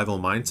survival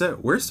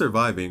mindset. We're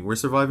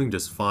surviving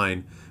just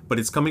fine, but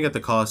it's coming at the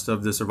cost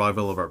of the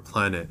survival of our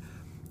planet.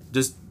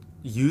 Just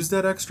use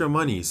that extra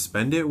money,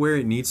 spend it where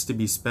it needs to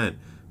be spent.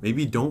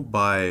 Maybe don't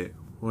buy,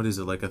 what is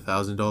it, like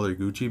 $1,000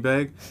 Gucci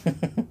bag.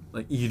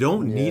 Like, you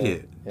don't need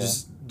it. Yeah.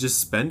 Just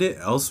spend it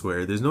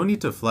elsewhere. There's no need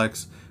to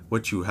flex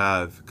what you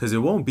have, because it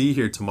won't be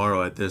here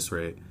tomorrow at this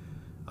rate.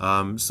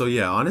 So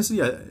yeah, honestly,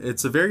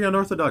 it's a very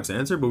unorthodox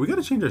answer, but we got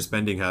to change our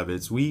spending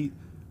habits. We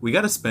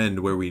got to spend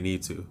where we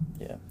need to.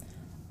 Yeah,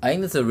 I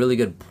think that's a really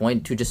good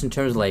point too, just in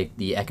terms of like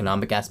the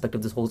economic aspect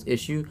of this whole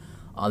issue.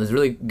 There's a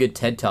really good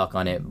TED talk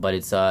on it, but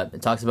it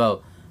talks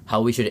about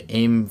how we should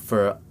aim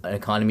for an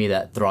economy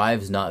that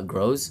thrives, not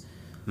grows.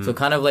 So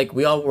kind of like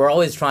we're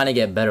always trying to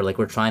get better. Like,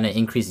 we're trying to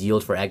increase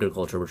yield for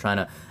agriculture. We're trying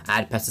to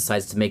add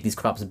pesticides to make these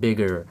crops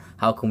bigger.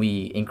 How can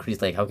we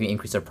increase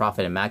our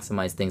profit and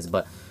maximize things?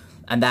 But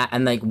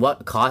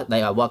what cost?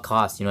 Like, at what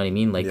cost? You know what I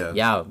mean? Like,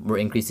 yeah, we're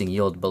increasing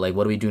yield, but like,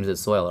 what are we doing to the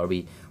soil?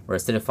 We're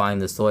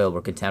acidifying the soil.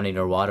 We're contaminating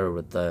our water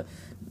with the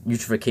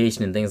eutrophication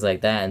and things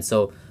like that. And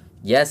so,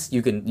 yes,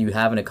 you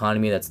have an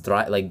economy that's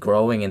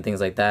growing and things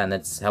like that, and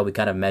that's how we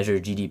kind of measure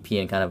GDP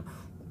and kind of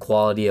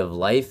quality of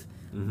life.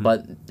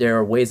 But there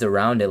are ways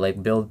around it, like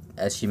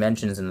as she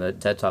mentions in the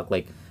TED Talk,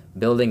 like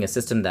building a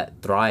system that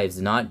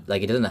thrives. Not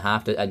like, it doesn't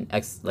have to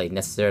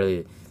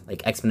necessarily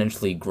like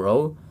exponentially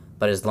grow,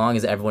 but as long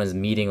as everyone is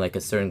meeting like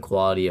a certain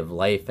quality of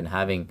life and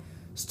having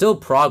still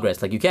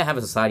progress. Like, you can't have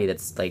a society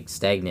that's like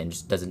stagnant and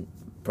just doesn't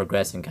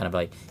progress and kind of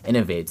like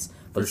innovates.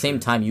 But at the same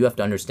time, you have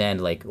to understand,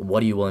 like,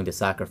 what are you willing to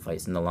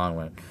sacrifice in the long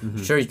run?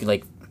 Sure, you could,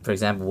 like, for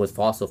example, with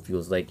fossil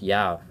fuels, like,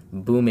 yeah,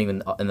 booming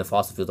in the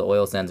fossil fuels, the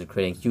oil sands are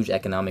creating huge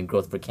economic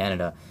growth for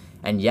Canada.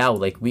 And yeah,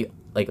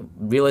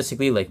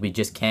 realistically, like, we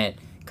just can't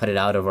cut it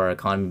out of our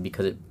economy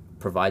because it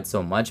provides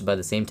so much. But at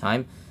the same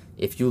time,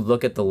 if you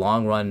look at the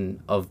long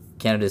run of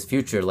Canada's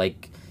future,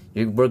 like,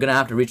 we're going to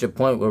have to reach a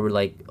point where we're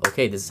like,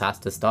 okay, this has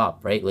to stop,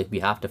 right? Like, we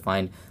have to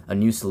find a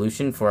new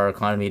solution for our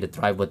economy to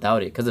thrive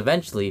without it. Because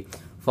eventually,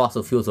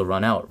 fossil fuels will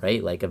run out,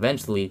 right? Like,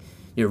 eventually,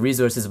 your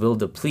resources will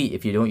deplete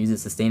if you don't use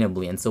it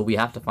sustainably. And so we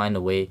have to find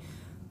a way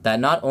that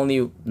not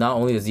only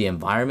does the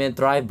environment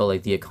thrive, but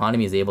like the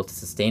economy is able to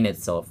sustain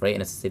itself, right,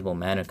 in a sustainable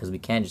manner, because we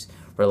can't just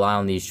rely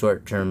on these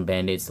short-term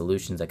band-aid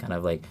solutions that kind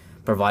of like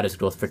provide us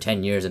growth for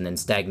 10 years and then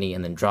stagnate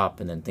and then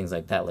drop and then things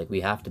like that. Like, we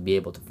have to be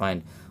able to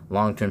find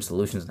long-term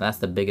solutions, and that's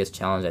the biggest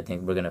challenge I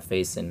think we're going to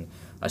face, and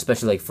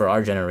especially like for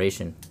our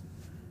generation.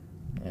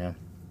 Yeah.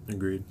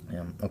 Agreed.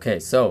 Yeah. Okay,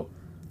 so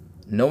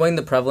knowing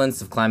the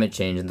prevalence of climate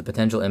change and the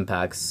potential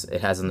impacts it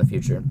has in the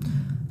future,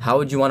 how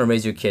would you want to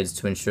raise your kids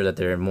to ensure that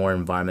they're more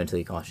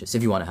environmentally cautious?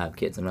 If you want to have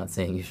kids, I'm not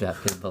saying you should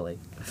have kids, but like,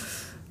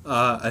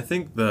 I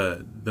think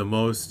the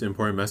most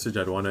important message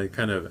I'd want to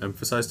kind of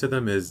emphasize to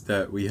them is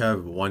that we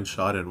have one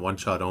shot and one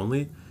shot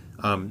only.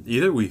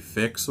 Either we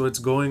fix what's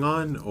going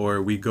on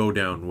or we go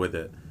down with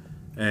it.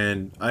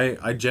 And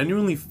I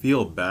genuinely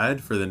feel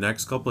bad for the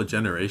next couple of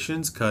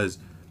generations, because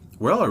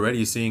we're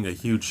already seeing a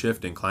huge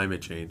shift in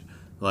climate change.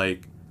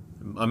 Like,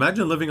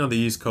 imagine living on the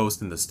East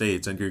Coast in the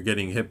States and you're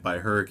getting hit by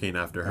hurricane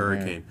after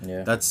hurricane.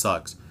 Yeah. That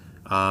sucks.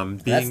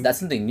 That's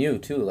something new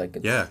too. Like,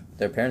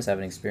 their parents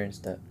haven't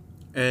experienced that.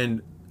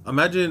 And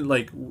imagine,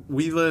 like,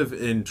 we live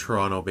in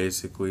Toronto,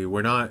 basically.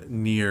 We're not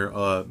near,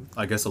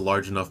 I guess, a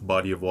large enough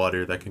body of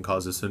water that can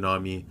cause a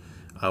tsunami.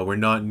 We're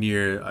not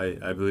near,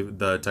 I believe,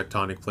 the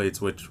tectonic plates,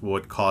 which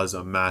would cause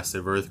a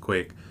massive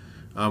earthquake.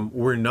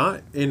 We're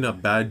not in a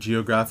bad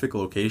geographic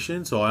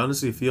location, so I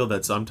honestly feel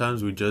that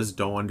sometimes we just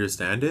don't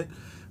understand it.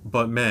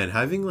 But man,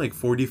 having like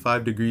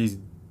 45 degrees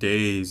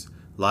days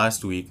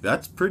last week,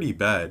 that's pretty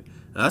bad.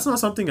 And that's not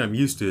something I'm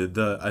used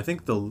to. I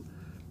think the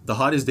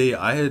hottest day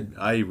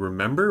I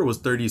remember was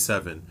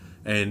 37,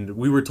 and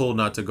we were told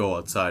not to go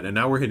outside, and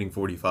now we're hitting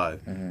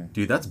 45.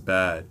 Dude, that's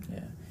bad. Yeah.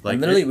 Like,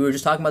 and literally, we were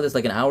just talking about this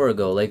like an hour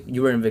ago. Like,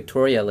 you were in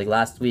Victoria like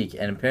last week,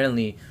 and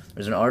apparently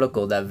there's an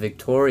article that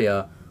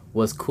Victoria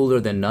was cooler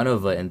than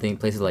Nunavut and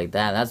places like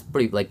that. That's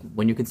pretty, like,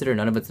 when you consider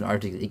Nunavut's an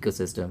Arctic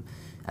ecosystem,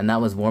 and that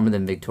was warmer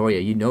than Victoria,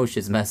 you know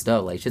shit's messed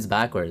up. Like, shit's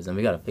backwards, and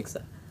we gotta fix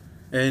that.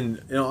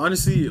 And, you know,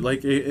 honestly,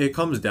 like, it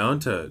comes down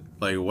to,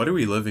 like, what are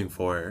we living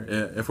for?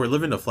 If we're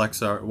living to flex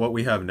what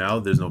we have now,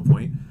 there's no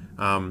point.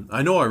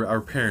 I know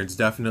our parents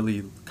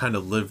definitely kind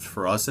of lived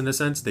for us in a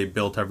sense. They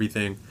built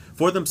everything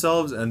for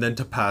themselves and then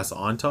to pass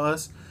on to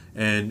us.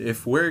 And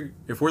if we're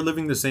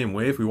living the same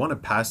way, if we want to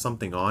pass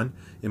something on,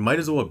 it might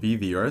as well be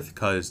the earth,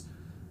 because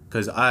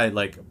I,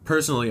 like,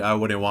 personally, I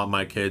wouldn't want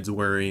my kids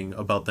worrying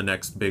about the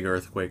next big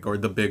earthquake or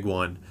the big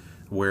one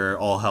where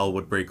all hell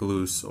would break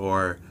loose,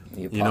 or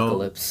the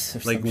apocalypse, you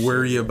know, like,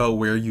 worry about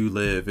where you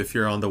live if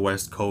you're on the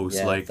West Coast.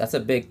 Yeah, like, that's a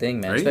big thing,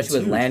 man. Right? Especially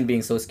with land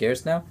being so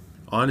scarce now.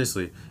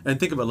 Honestly. And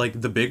think about,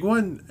 like, the big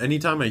one,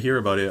 anytime I hear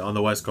about it on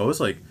the West Coast,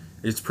 like,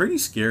 it's pretty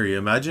scary.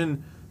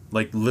 Imagine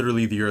like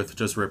literally the earth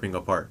just ripping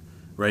apart,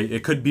 right?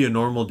 It could be a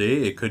normal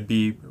day. It could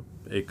be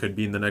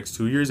in the next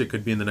 2 years. It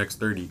could be in the next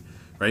 30,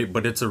 right?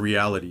 But it's a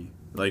reality.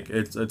 Like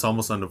it's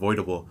almost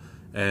unavoidable,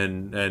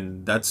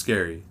 and that's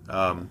scary.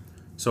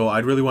 So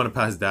I'd really want to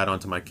pass that on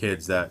to my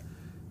kids that,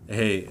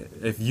 hey,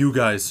 if you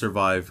guys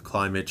survive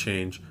climate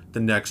change, the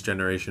next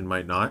generation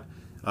might not.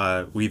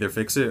 We either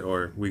fix it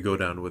or we go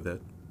down with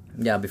it.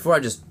 Yeah, before I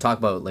just talk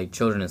about like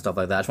children and stuff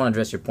like that, I just want to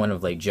address your point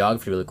of like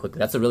geography really quickly.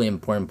 That's a really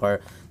important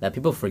part that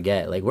people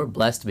forget. Like we're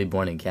blessed to be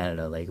born in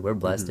Canada. Like we're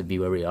blessed to be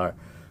where we are.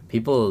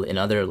 People in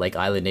other like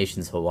island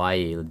nations,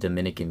 Hawaii,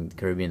 Dominican,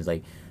 Caribbeans,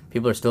 like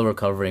people are still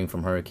recovering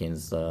from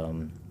hurricanes.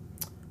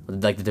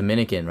 Like the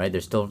Dominican, right?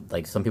 There's still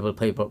like some people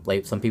play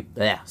like some people.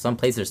 Yeah, some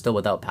places are still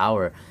without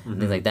power and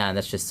things like that, and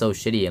that's just so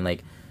shitty. And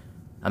like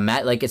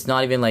like it's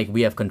not even like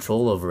we have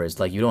control over it. It's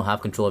like you don't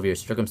have control over your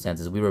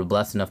circumstances. We were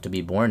blessed enough to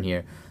be born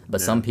here, but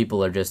some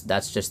people are just,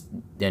 that's just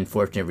the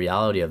unfortunate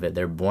reality of it.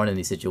 They're born in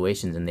these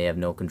situations and they have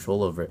no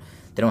control over it.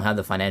 They don't have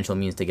the financial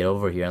means to get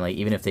over here, and like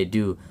even if they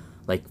do,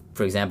 like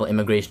for example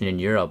immigration in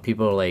Europe,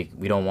 people are like,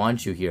 we don't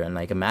want you here, and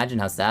like imagine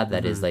how sad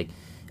that is. Like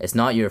it's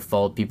not your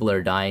fault people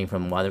are dying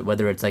from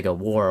whether it's like a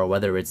war or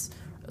whether it's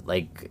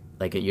like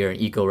you're an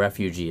eco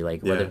refugee,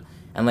 like whether.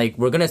 And, like,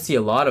 we're going to see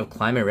a lot of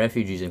climate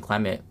refugees and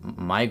climate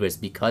migrants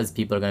because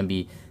people are going to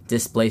be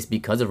displaced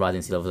because of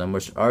rising sea levels. And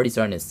we're already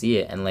starting to see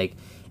it. And, like,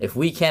 if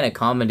we can't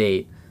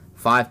accommodate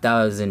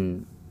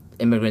 5,000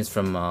 immigrants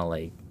from,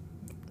 like,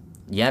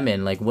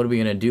 Yemen, like, what are we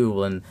going to do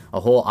when a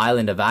whole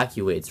island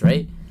evacuates,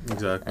 right?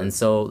 Exactly. And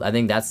so I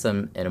think that's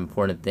an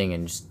important thing.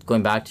 And just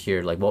going back to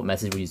your, like, what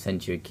message would you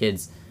send to your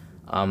kids?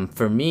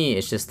 For me,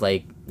 it's just,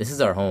 like, this is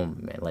our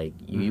home, man. Like,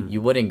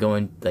 you wouldn't go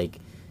in, like...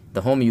 The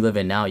home you live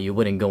in now, you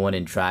wouldn't go in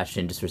and trash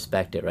and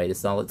disrespect it, right?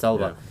 It's all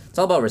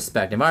about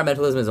respect.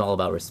 Environmentalism is all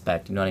about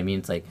respect. You know what I mean?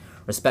 It's like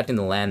respecting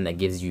the land that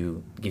gives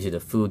you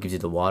the food, gives you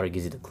the water,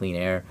 gives you the clean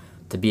air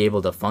to be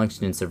able to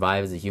function and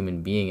survive as a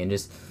human being, and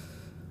just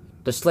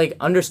like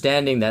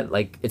understanding that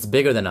like it's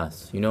bigger than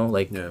us. You know,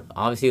 like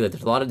obviously like,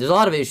 there's a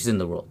lot of issues in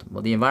the world.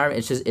 Well, the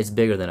environment it's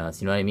bigger than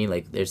us. You know what I mean?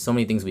 Like there's so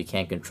many things we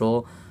can't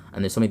control,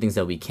 and there's so many things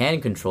that we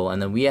can control,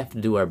 and then we have to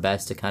do our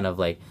best to kind of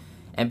like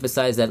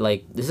emphasize that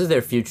like this is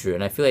their future.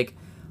 And I feel like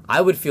I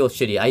would feel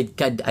shitty.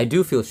 I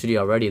do feel shitty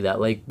already that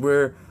like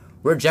we're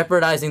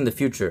jeopardizing the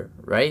future,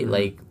 right?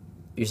 Like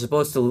you're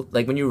supposed to,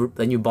 like when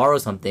you borrow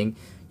something,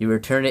 you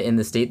return it in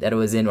the state that it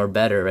was in or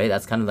better, right?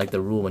 That's kind of like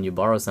the rule when you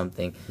borrow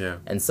something. Yeah.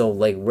 And so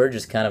like we're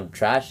just kind of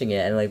trashing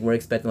it, and like we're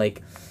expecting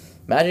like,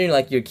 imagine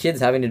like your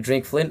kids having to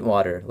drink Flint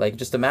water. Like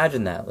just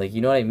imagine that. Like you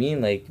know what I mean?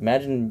 Like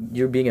imagine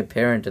you're being a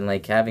parent and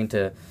like having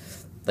to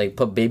like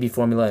put baby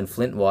formula in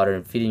Flint water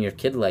and feeding your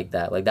kid like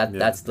that. Like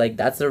that's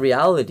the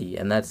reality,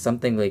 and that's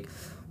something like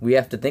we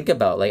have to think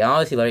about. Like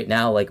honestly right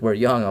now, like we're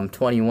young, I'm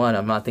 21,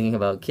 I'm not thinking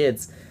about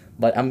kids,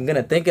 but I'm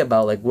gonna think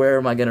about like where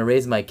am I gonna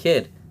raise my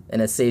kid in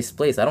a safe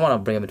place. I don't want to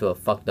bring him into a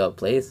fucked up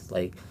place.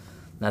 Like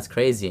that's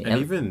crazy. And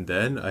even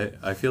then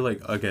I feel like,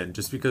 again,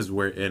 just because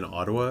we're in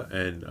Ottawa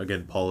and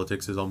again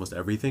politics is almost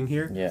everything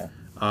here,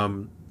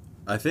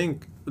 I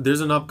think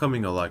there's an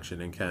upcoming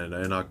election in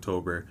Canada in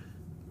October.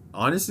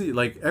 Honestly,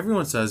 like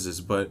everyone says this,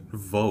 but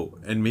vote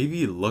and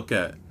maybe look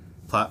at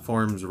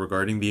platforms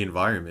regarding the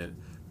environment.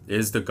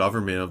 Is the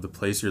government of the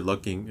place you're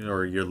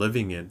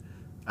living in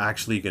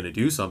actually going to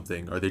do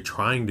something? Are they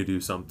trying to do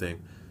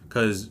something?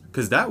 Because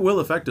that will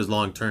affect us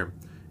long term.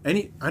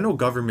 I know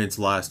governments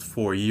last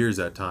 4 years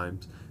at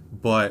times,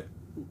 but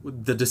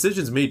the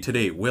decisions made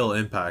today will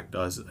impact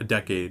us a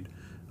decade,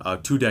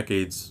 2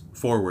 decades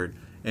forward,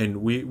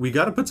 and we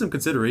got to put some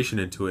consideration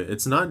into it.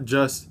 It's not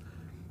just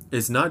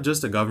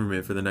a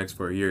government for the next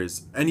 4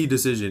 years. Any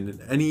decision,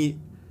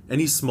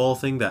 any small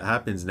thing that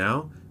happens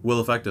now will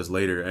affect us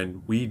later,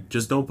 and we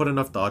just don't put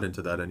enough thought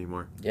into that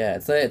anymore. Yeah,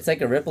 it's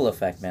like a ripple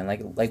effect, man.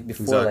 Like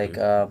before,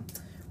 exactly.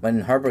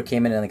 When Harper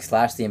came in and like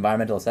slashed the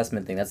environmental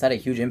assessment thing, that's had a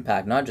huge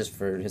impact, not just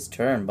for his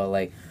term, but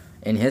like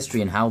in history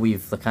and how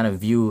we've kind of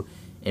view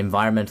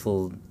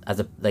environmentalism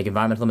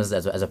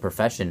as a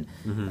profession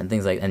and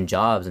things like, and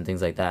jobs and things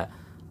like that.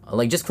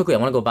 Like just quickly, I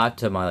want to go back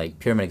to my like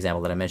pyramid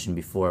example that I mentioned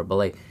before, but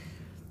like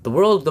the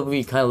world that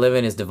we kind of live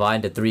in is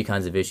divided into 3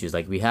 kinds of issues.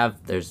 Like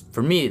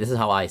for me, this is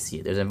how I see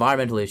it. There's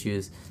environmental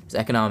issues, there's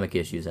economic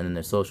issues, and then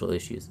there's social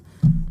issues.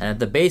 And at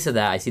the base of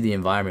that, I see the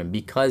environment,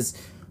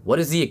 because what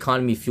is the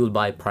economy fueled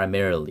by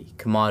primarily?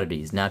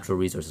 Commodities, natural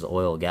resources,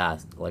 oil,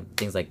 gas, like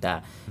things like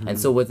that. And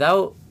so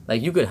without,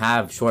 like you could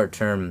have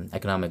short-term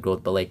economic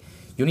growth, but like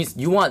you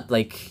want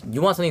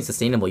something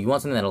sustainable. You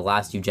want something that'll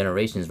last you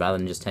generations rather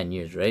than just 10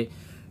 years, right?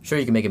 Sure,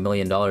 you can make $1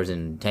 million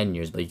in 10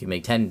 years, but you can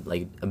make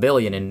 $1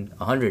 billion in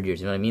 100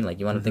 years. You know what I mean? Like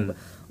you want to think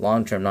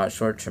long term, not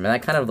short term. And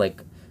that kind of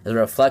like is a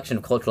reflection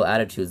of cultural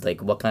attitudes.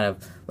 Like what kind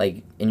of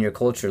like in your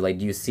culture, like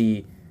do you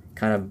see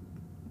kind of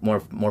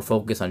more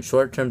focus on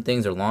short term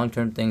things or long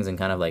term things, and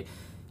kind of like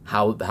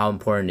how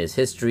important is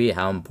history,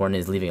 how important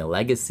is leaving a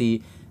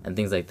legacy, and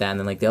things like that. And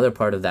then like the other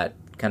part of that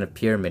kind of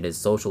pyramid is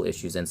social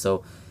issues. And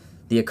so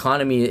the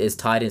economy is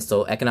tied in,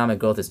 so economic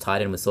growth is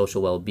tied in with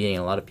social well-being.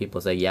 And a lot of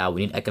people say, yeah,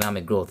 we need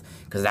economic growth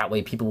because that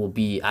way people will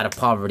be out of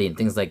poverty and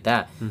things like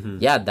that.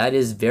 Yeah, that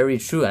is very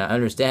true, and I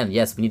understand.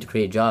 Yes, we need to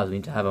create jobs. We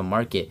need to have a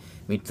market.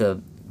 We need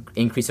to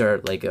increase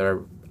our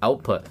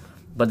output.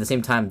 But at the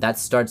same time, that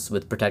starts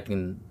with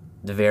protecting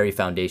the very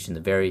foundation, the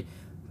very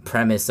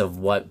premise of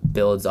what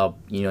builds up.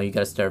 You know, you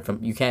gotta start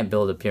from. You can't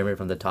build a pyramid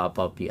from the top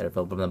up. You gotta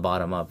build from the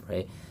bottom up,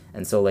 right?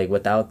 And so like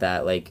without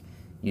that, like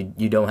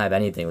you don't have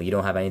anything. Like, you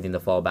don't have anything to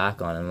fall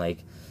back on. And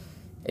like,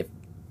 if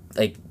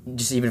like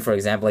just even for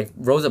example, like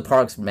Rosa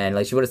Parks, man,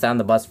 like she would have sat on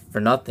the bus for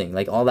nothing.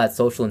 Like all that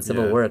social and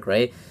civil work,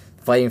 right?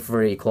 Fighting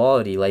for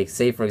equality. Like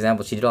say for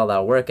example, she did all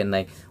that work and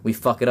like we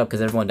fuck it up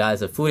because everyone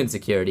dies of food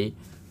insecurity,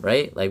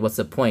 right? Like what's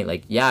the point?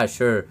 Like yeah,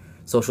 sure,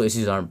 social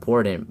issues are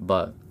important,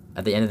 but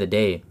at the end of the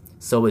day,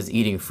 so is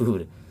eating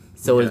food,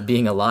 so is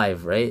being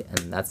alive, right?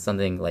 And that's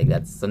something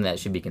that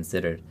should be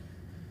considered.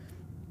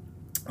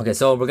 Okay,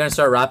 so we're gonna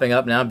start wrapping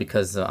up now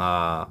because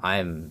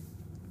I'm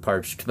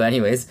parched. But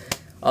anyways,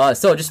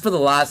 so just for the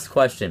last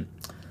question,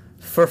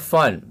 for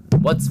fun,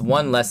 what's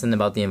one lesson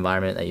about the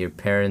environment that your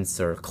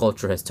parents or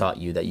culture has taught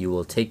you that you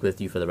will take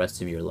with you for the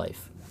rest of your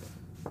life?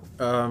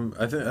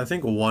 I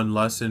think one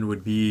lesson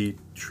would be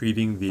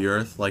treating the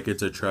earth like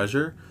it's a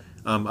treasure.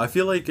 I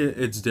feel like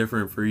it's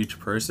different for each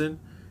person.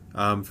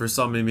 For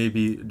some, it may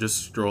be just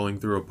strolling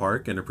through a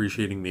park and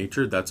appreciating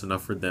nature. That's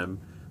enough for them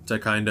to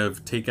kind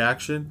of take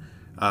action.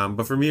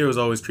 But for me, it was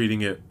always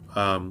treating it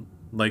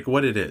like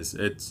what it is.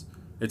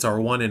 It's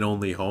our one and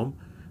only home.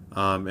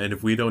 And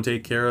if we don't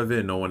take care of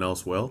it, no one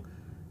else will.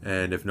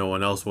 And if no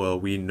one else will,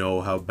 we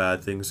know how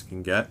bad things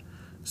can get.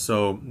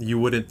 So you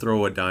wouldn't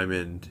throw a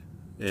diamond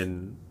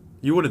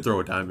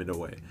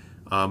away.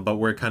 But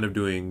we're kind of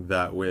doing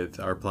that with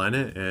our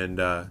planet,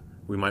 and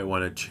we might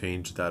want to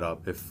change that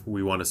up if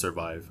we want to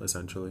survive,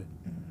 essentially.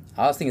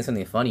 I was thinking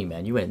something funny,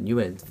 man. You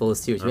went full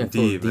serious. You went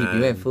full deep. Man.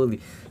 You went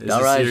fully. It's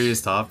a serious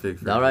topic.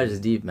 Dalraj is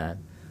deep,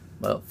 man.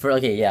 Well,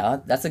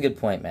 that's a good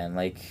point, man.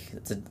 Like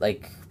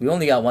we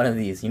only got one of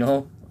these, you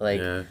know.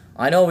 Like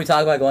I know we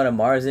talk about going to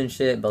Mars and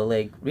shit, but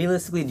like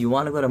realistically, do you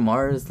want to go to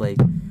Mars? Like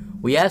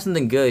we have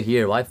something good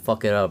here. Why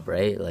fuck it up,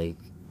 right? Like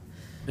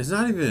it's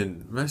not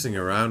even messing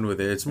around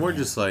with it. It's more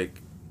just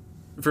like,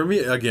 for me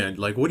again,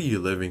 like what are you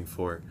living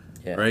for,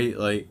 right?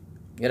 Like.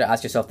 You gotta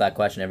ask yourself that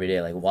question every day,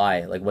 like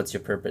why? Like what's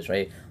your purpose,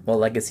 right? What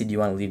legacy do you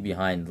want to leave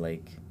behind?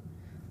 Like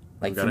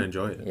you gotta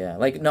enjoy it. Yeah,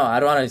 like no, I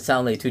don't want to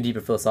sound like too deep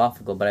or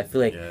philosophical, but I feel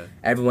like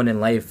everyone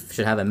in life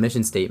should have a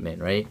mission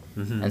statement, right?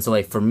 And so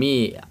like for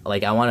me,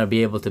 like I want to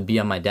be able to be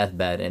on my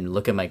deathbed and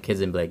look at my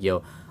kids and be like,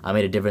 yo, I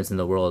made a difference in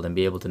the world, and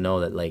be able to know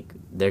that like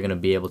they're gonna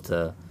be able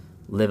to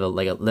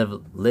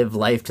live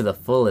life to the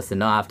fullest and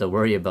not have to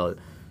worry about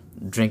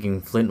drinking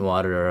Flint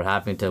water or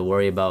having to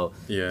worry about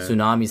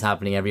tsunamis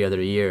happening every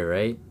other year,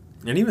 right?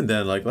 And even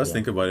then, like, let's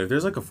think about it. If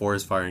there's, like, a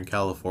forest fire in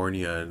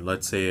California, and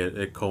let's say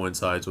it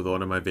coincides with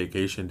one of my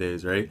vacation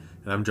days, right?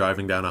 And I'm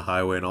driving down a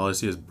highway, and all I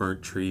see is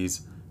burnt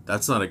trees.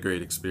 That's not a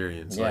great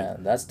experience. Yeah,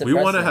 like, that's depressing.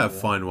 We want to have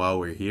fun while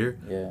we're here.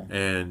 Yeah.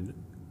 And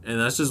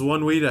that's just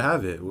one way to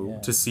have it,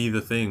 to see the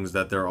things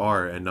that there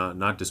are and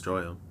not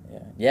destroy them.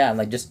 Yeah, and,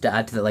 like, just to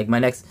add to that, like,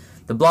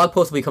 the blog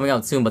post will be coming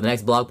out soon, but the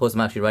next blog post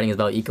I'm actually writing is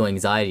about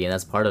eco-anxiety, and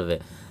that's part of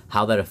it.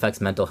 How that affects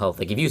mental health.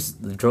 Like if you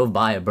drove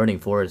by a burning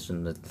forest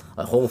and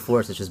a whole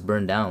forest is just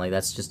burned down, like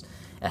that's just,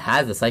 it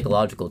has a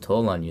psychological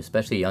toll on you,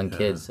 especially young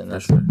kids, and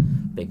that's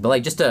big. But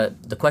like just the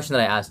question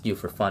that I asked you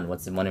for fun,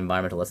 what's the one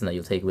environmental lesson that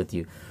you'll take with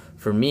you?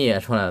 For me, I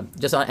just want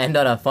to end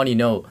on a funny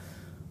note.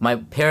 My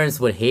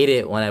parents would hate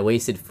it when I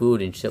wasted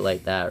food and shit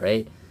like that,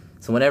 right?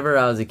 So whenever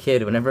I was a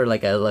kid, whenever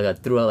I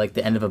threw out like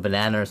the end of a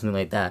banana or something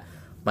like that,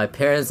 my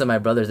parents and my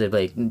brothers, they'd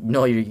be like,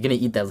 no, you're gonna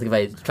eat that. Like if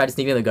I try to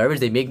sneak it in the garbage,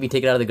 they'd make me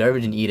take it out of the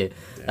garbage and eat it.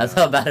 That's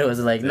how bad it was.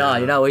 Like, no,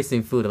 you're not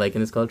wasting food. Like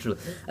in this culture,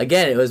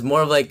 again, it was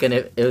more of like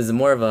it was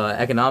more of a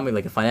economic,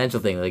 like a financial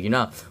thing. Like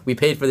we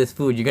paid for this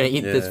food. You're gonna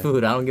eat this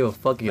food. I don't give a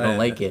fuck if you don't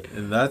like it.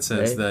 In that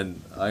sense, right?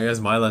 Then I guess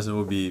my lesson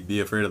would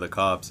be afraid of the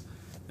cops,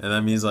 and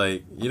that means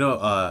like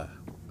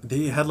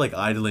they had like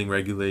idling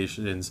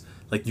regulations.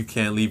 Like you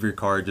can't leave your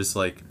car just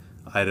like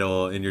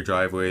idle in your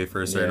driveway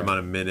for a certain amount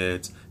of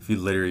minutes. If you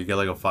litter, you get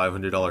like a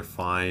 $500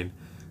 fine.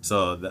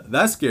 So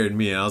that scared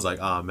me, and I was like,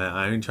 oh man,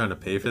 I ain't trying to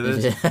pay for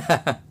this.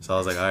 So I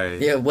was like, all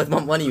right. Yeah, with my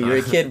money, you're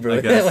a kid, bro.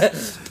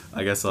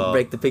 I guess I'll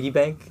break the piggy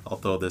bank. I'll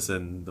throw this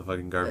in the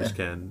fucking garbage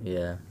can.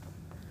 Yeah.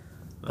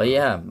 But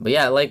yeah,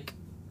 like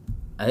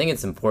I think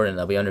it's important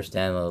that we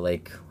understand that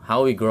like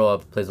how we grow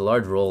up plays a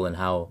large role in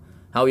how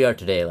we are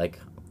today. Like,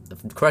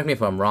 correct me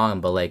if I'm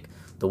wrong, but like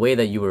the way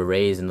that you were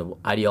raised and the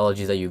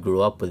ideologies that you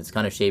grew up with, it's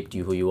kind of shaped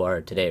you who you are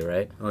today,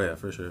 right? Oh yeah,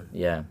 for sure.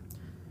 Yeah.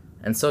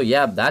 And so,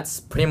 that's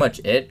pretty much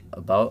it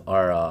about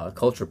our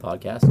culture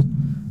podcast.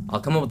 I'll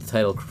come up with the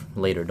title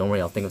later. Don't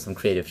worry, I'll think of some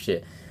creative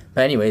shit.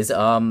 But anyways,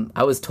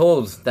 I was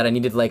told that I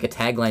needed like a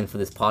tagline for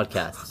this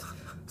podcast.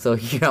 So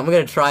here, I'm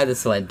going to try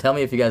this one. Tell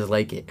me if you guys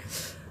like it.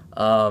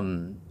 All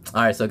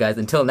right, so guys,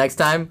 until next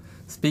time,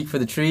 speak for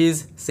the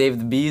trees, save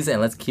the bees,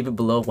 and let's keep it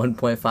below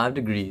 1.5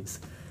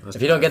 degrees.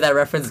 If you don't get that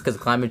reference, it's because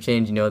climate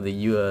change. You know, the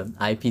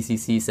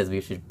IPCC says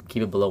we should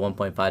keep it below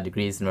 1.5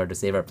 degrees in order to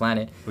save our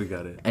planet. We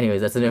got it.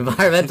 Anyways, that's an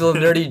environmental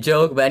nerdy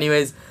joke. But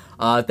anyways,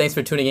 thanks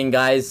for tuning in,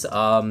 guys.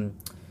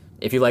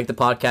 If you like the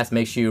podcast,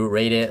 make sure you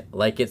rate it,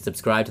 like it,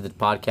 subscribe to the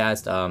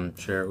podcast.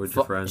 Share it with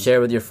your friends. Share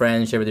it with your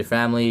friends. Share it with your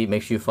family.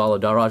 Make sure you follow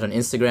Daraj on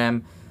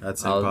Instagram. At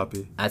Sing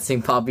Poppy. At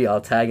Sing Poppy.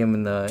 I'll tag him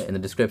in the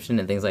description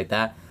and things like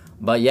that.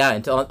 But yeah,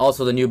 and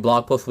also the new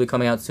blog post will be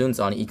coming out soon. It's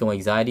on eco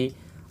anxiety.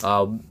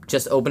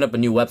 Just opened up a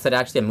new website.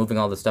 Actually, I'm moving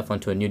all the stuff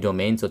onto a new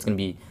domain, so it's gonna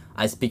be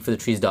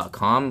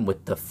ispeakforthetrees.com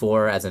with the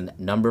 4 as a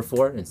number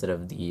 4 instead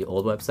of the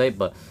old website.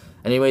 But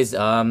anyways,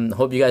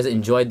 hope you guys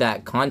enjoyed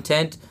that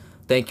content.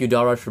 Thank you,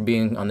 Daraj, for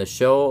being on the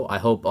show. I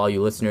hope all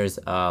you listeners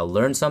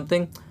learned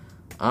something.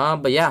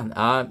 But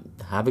yeah,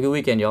 have a good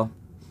weekend, y'all.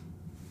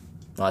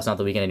 Well, it's not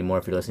the weekend anymore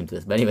if you're listening to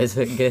this. But anyways,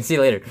 see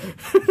you later.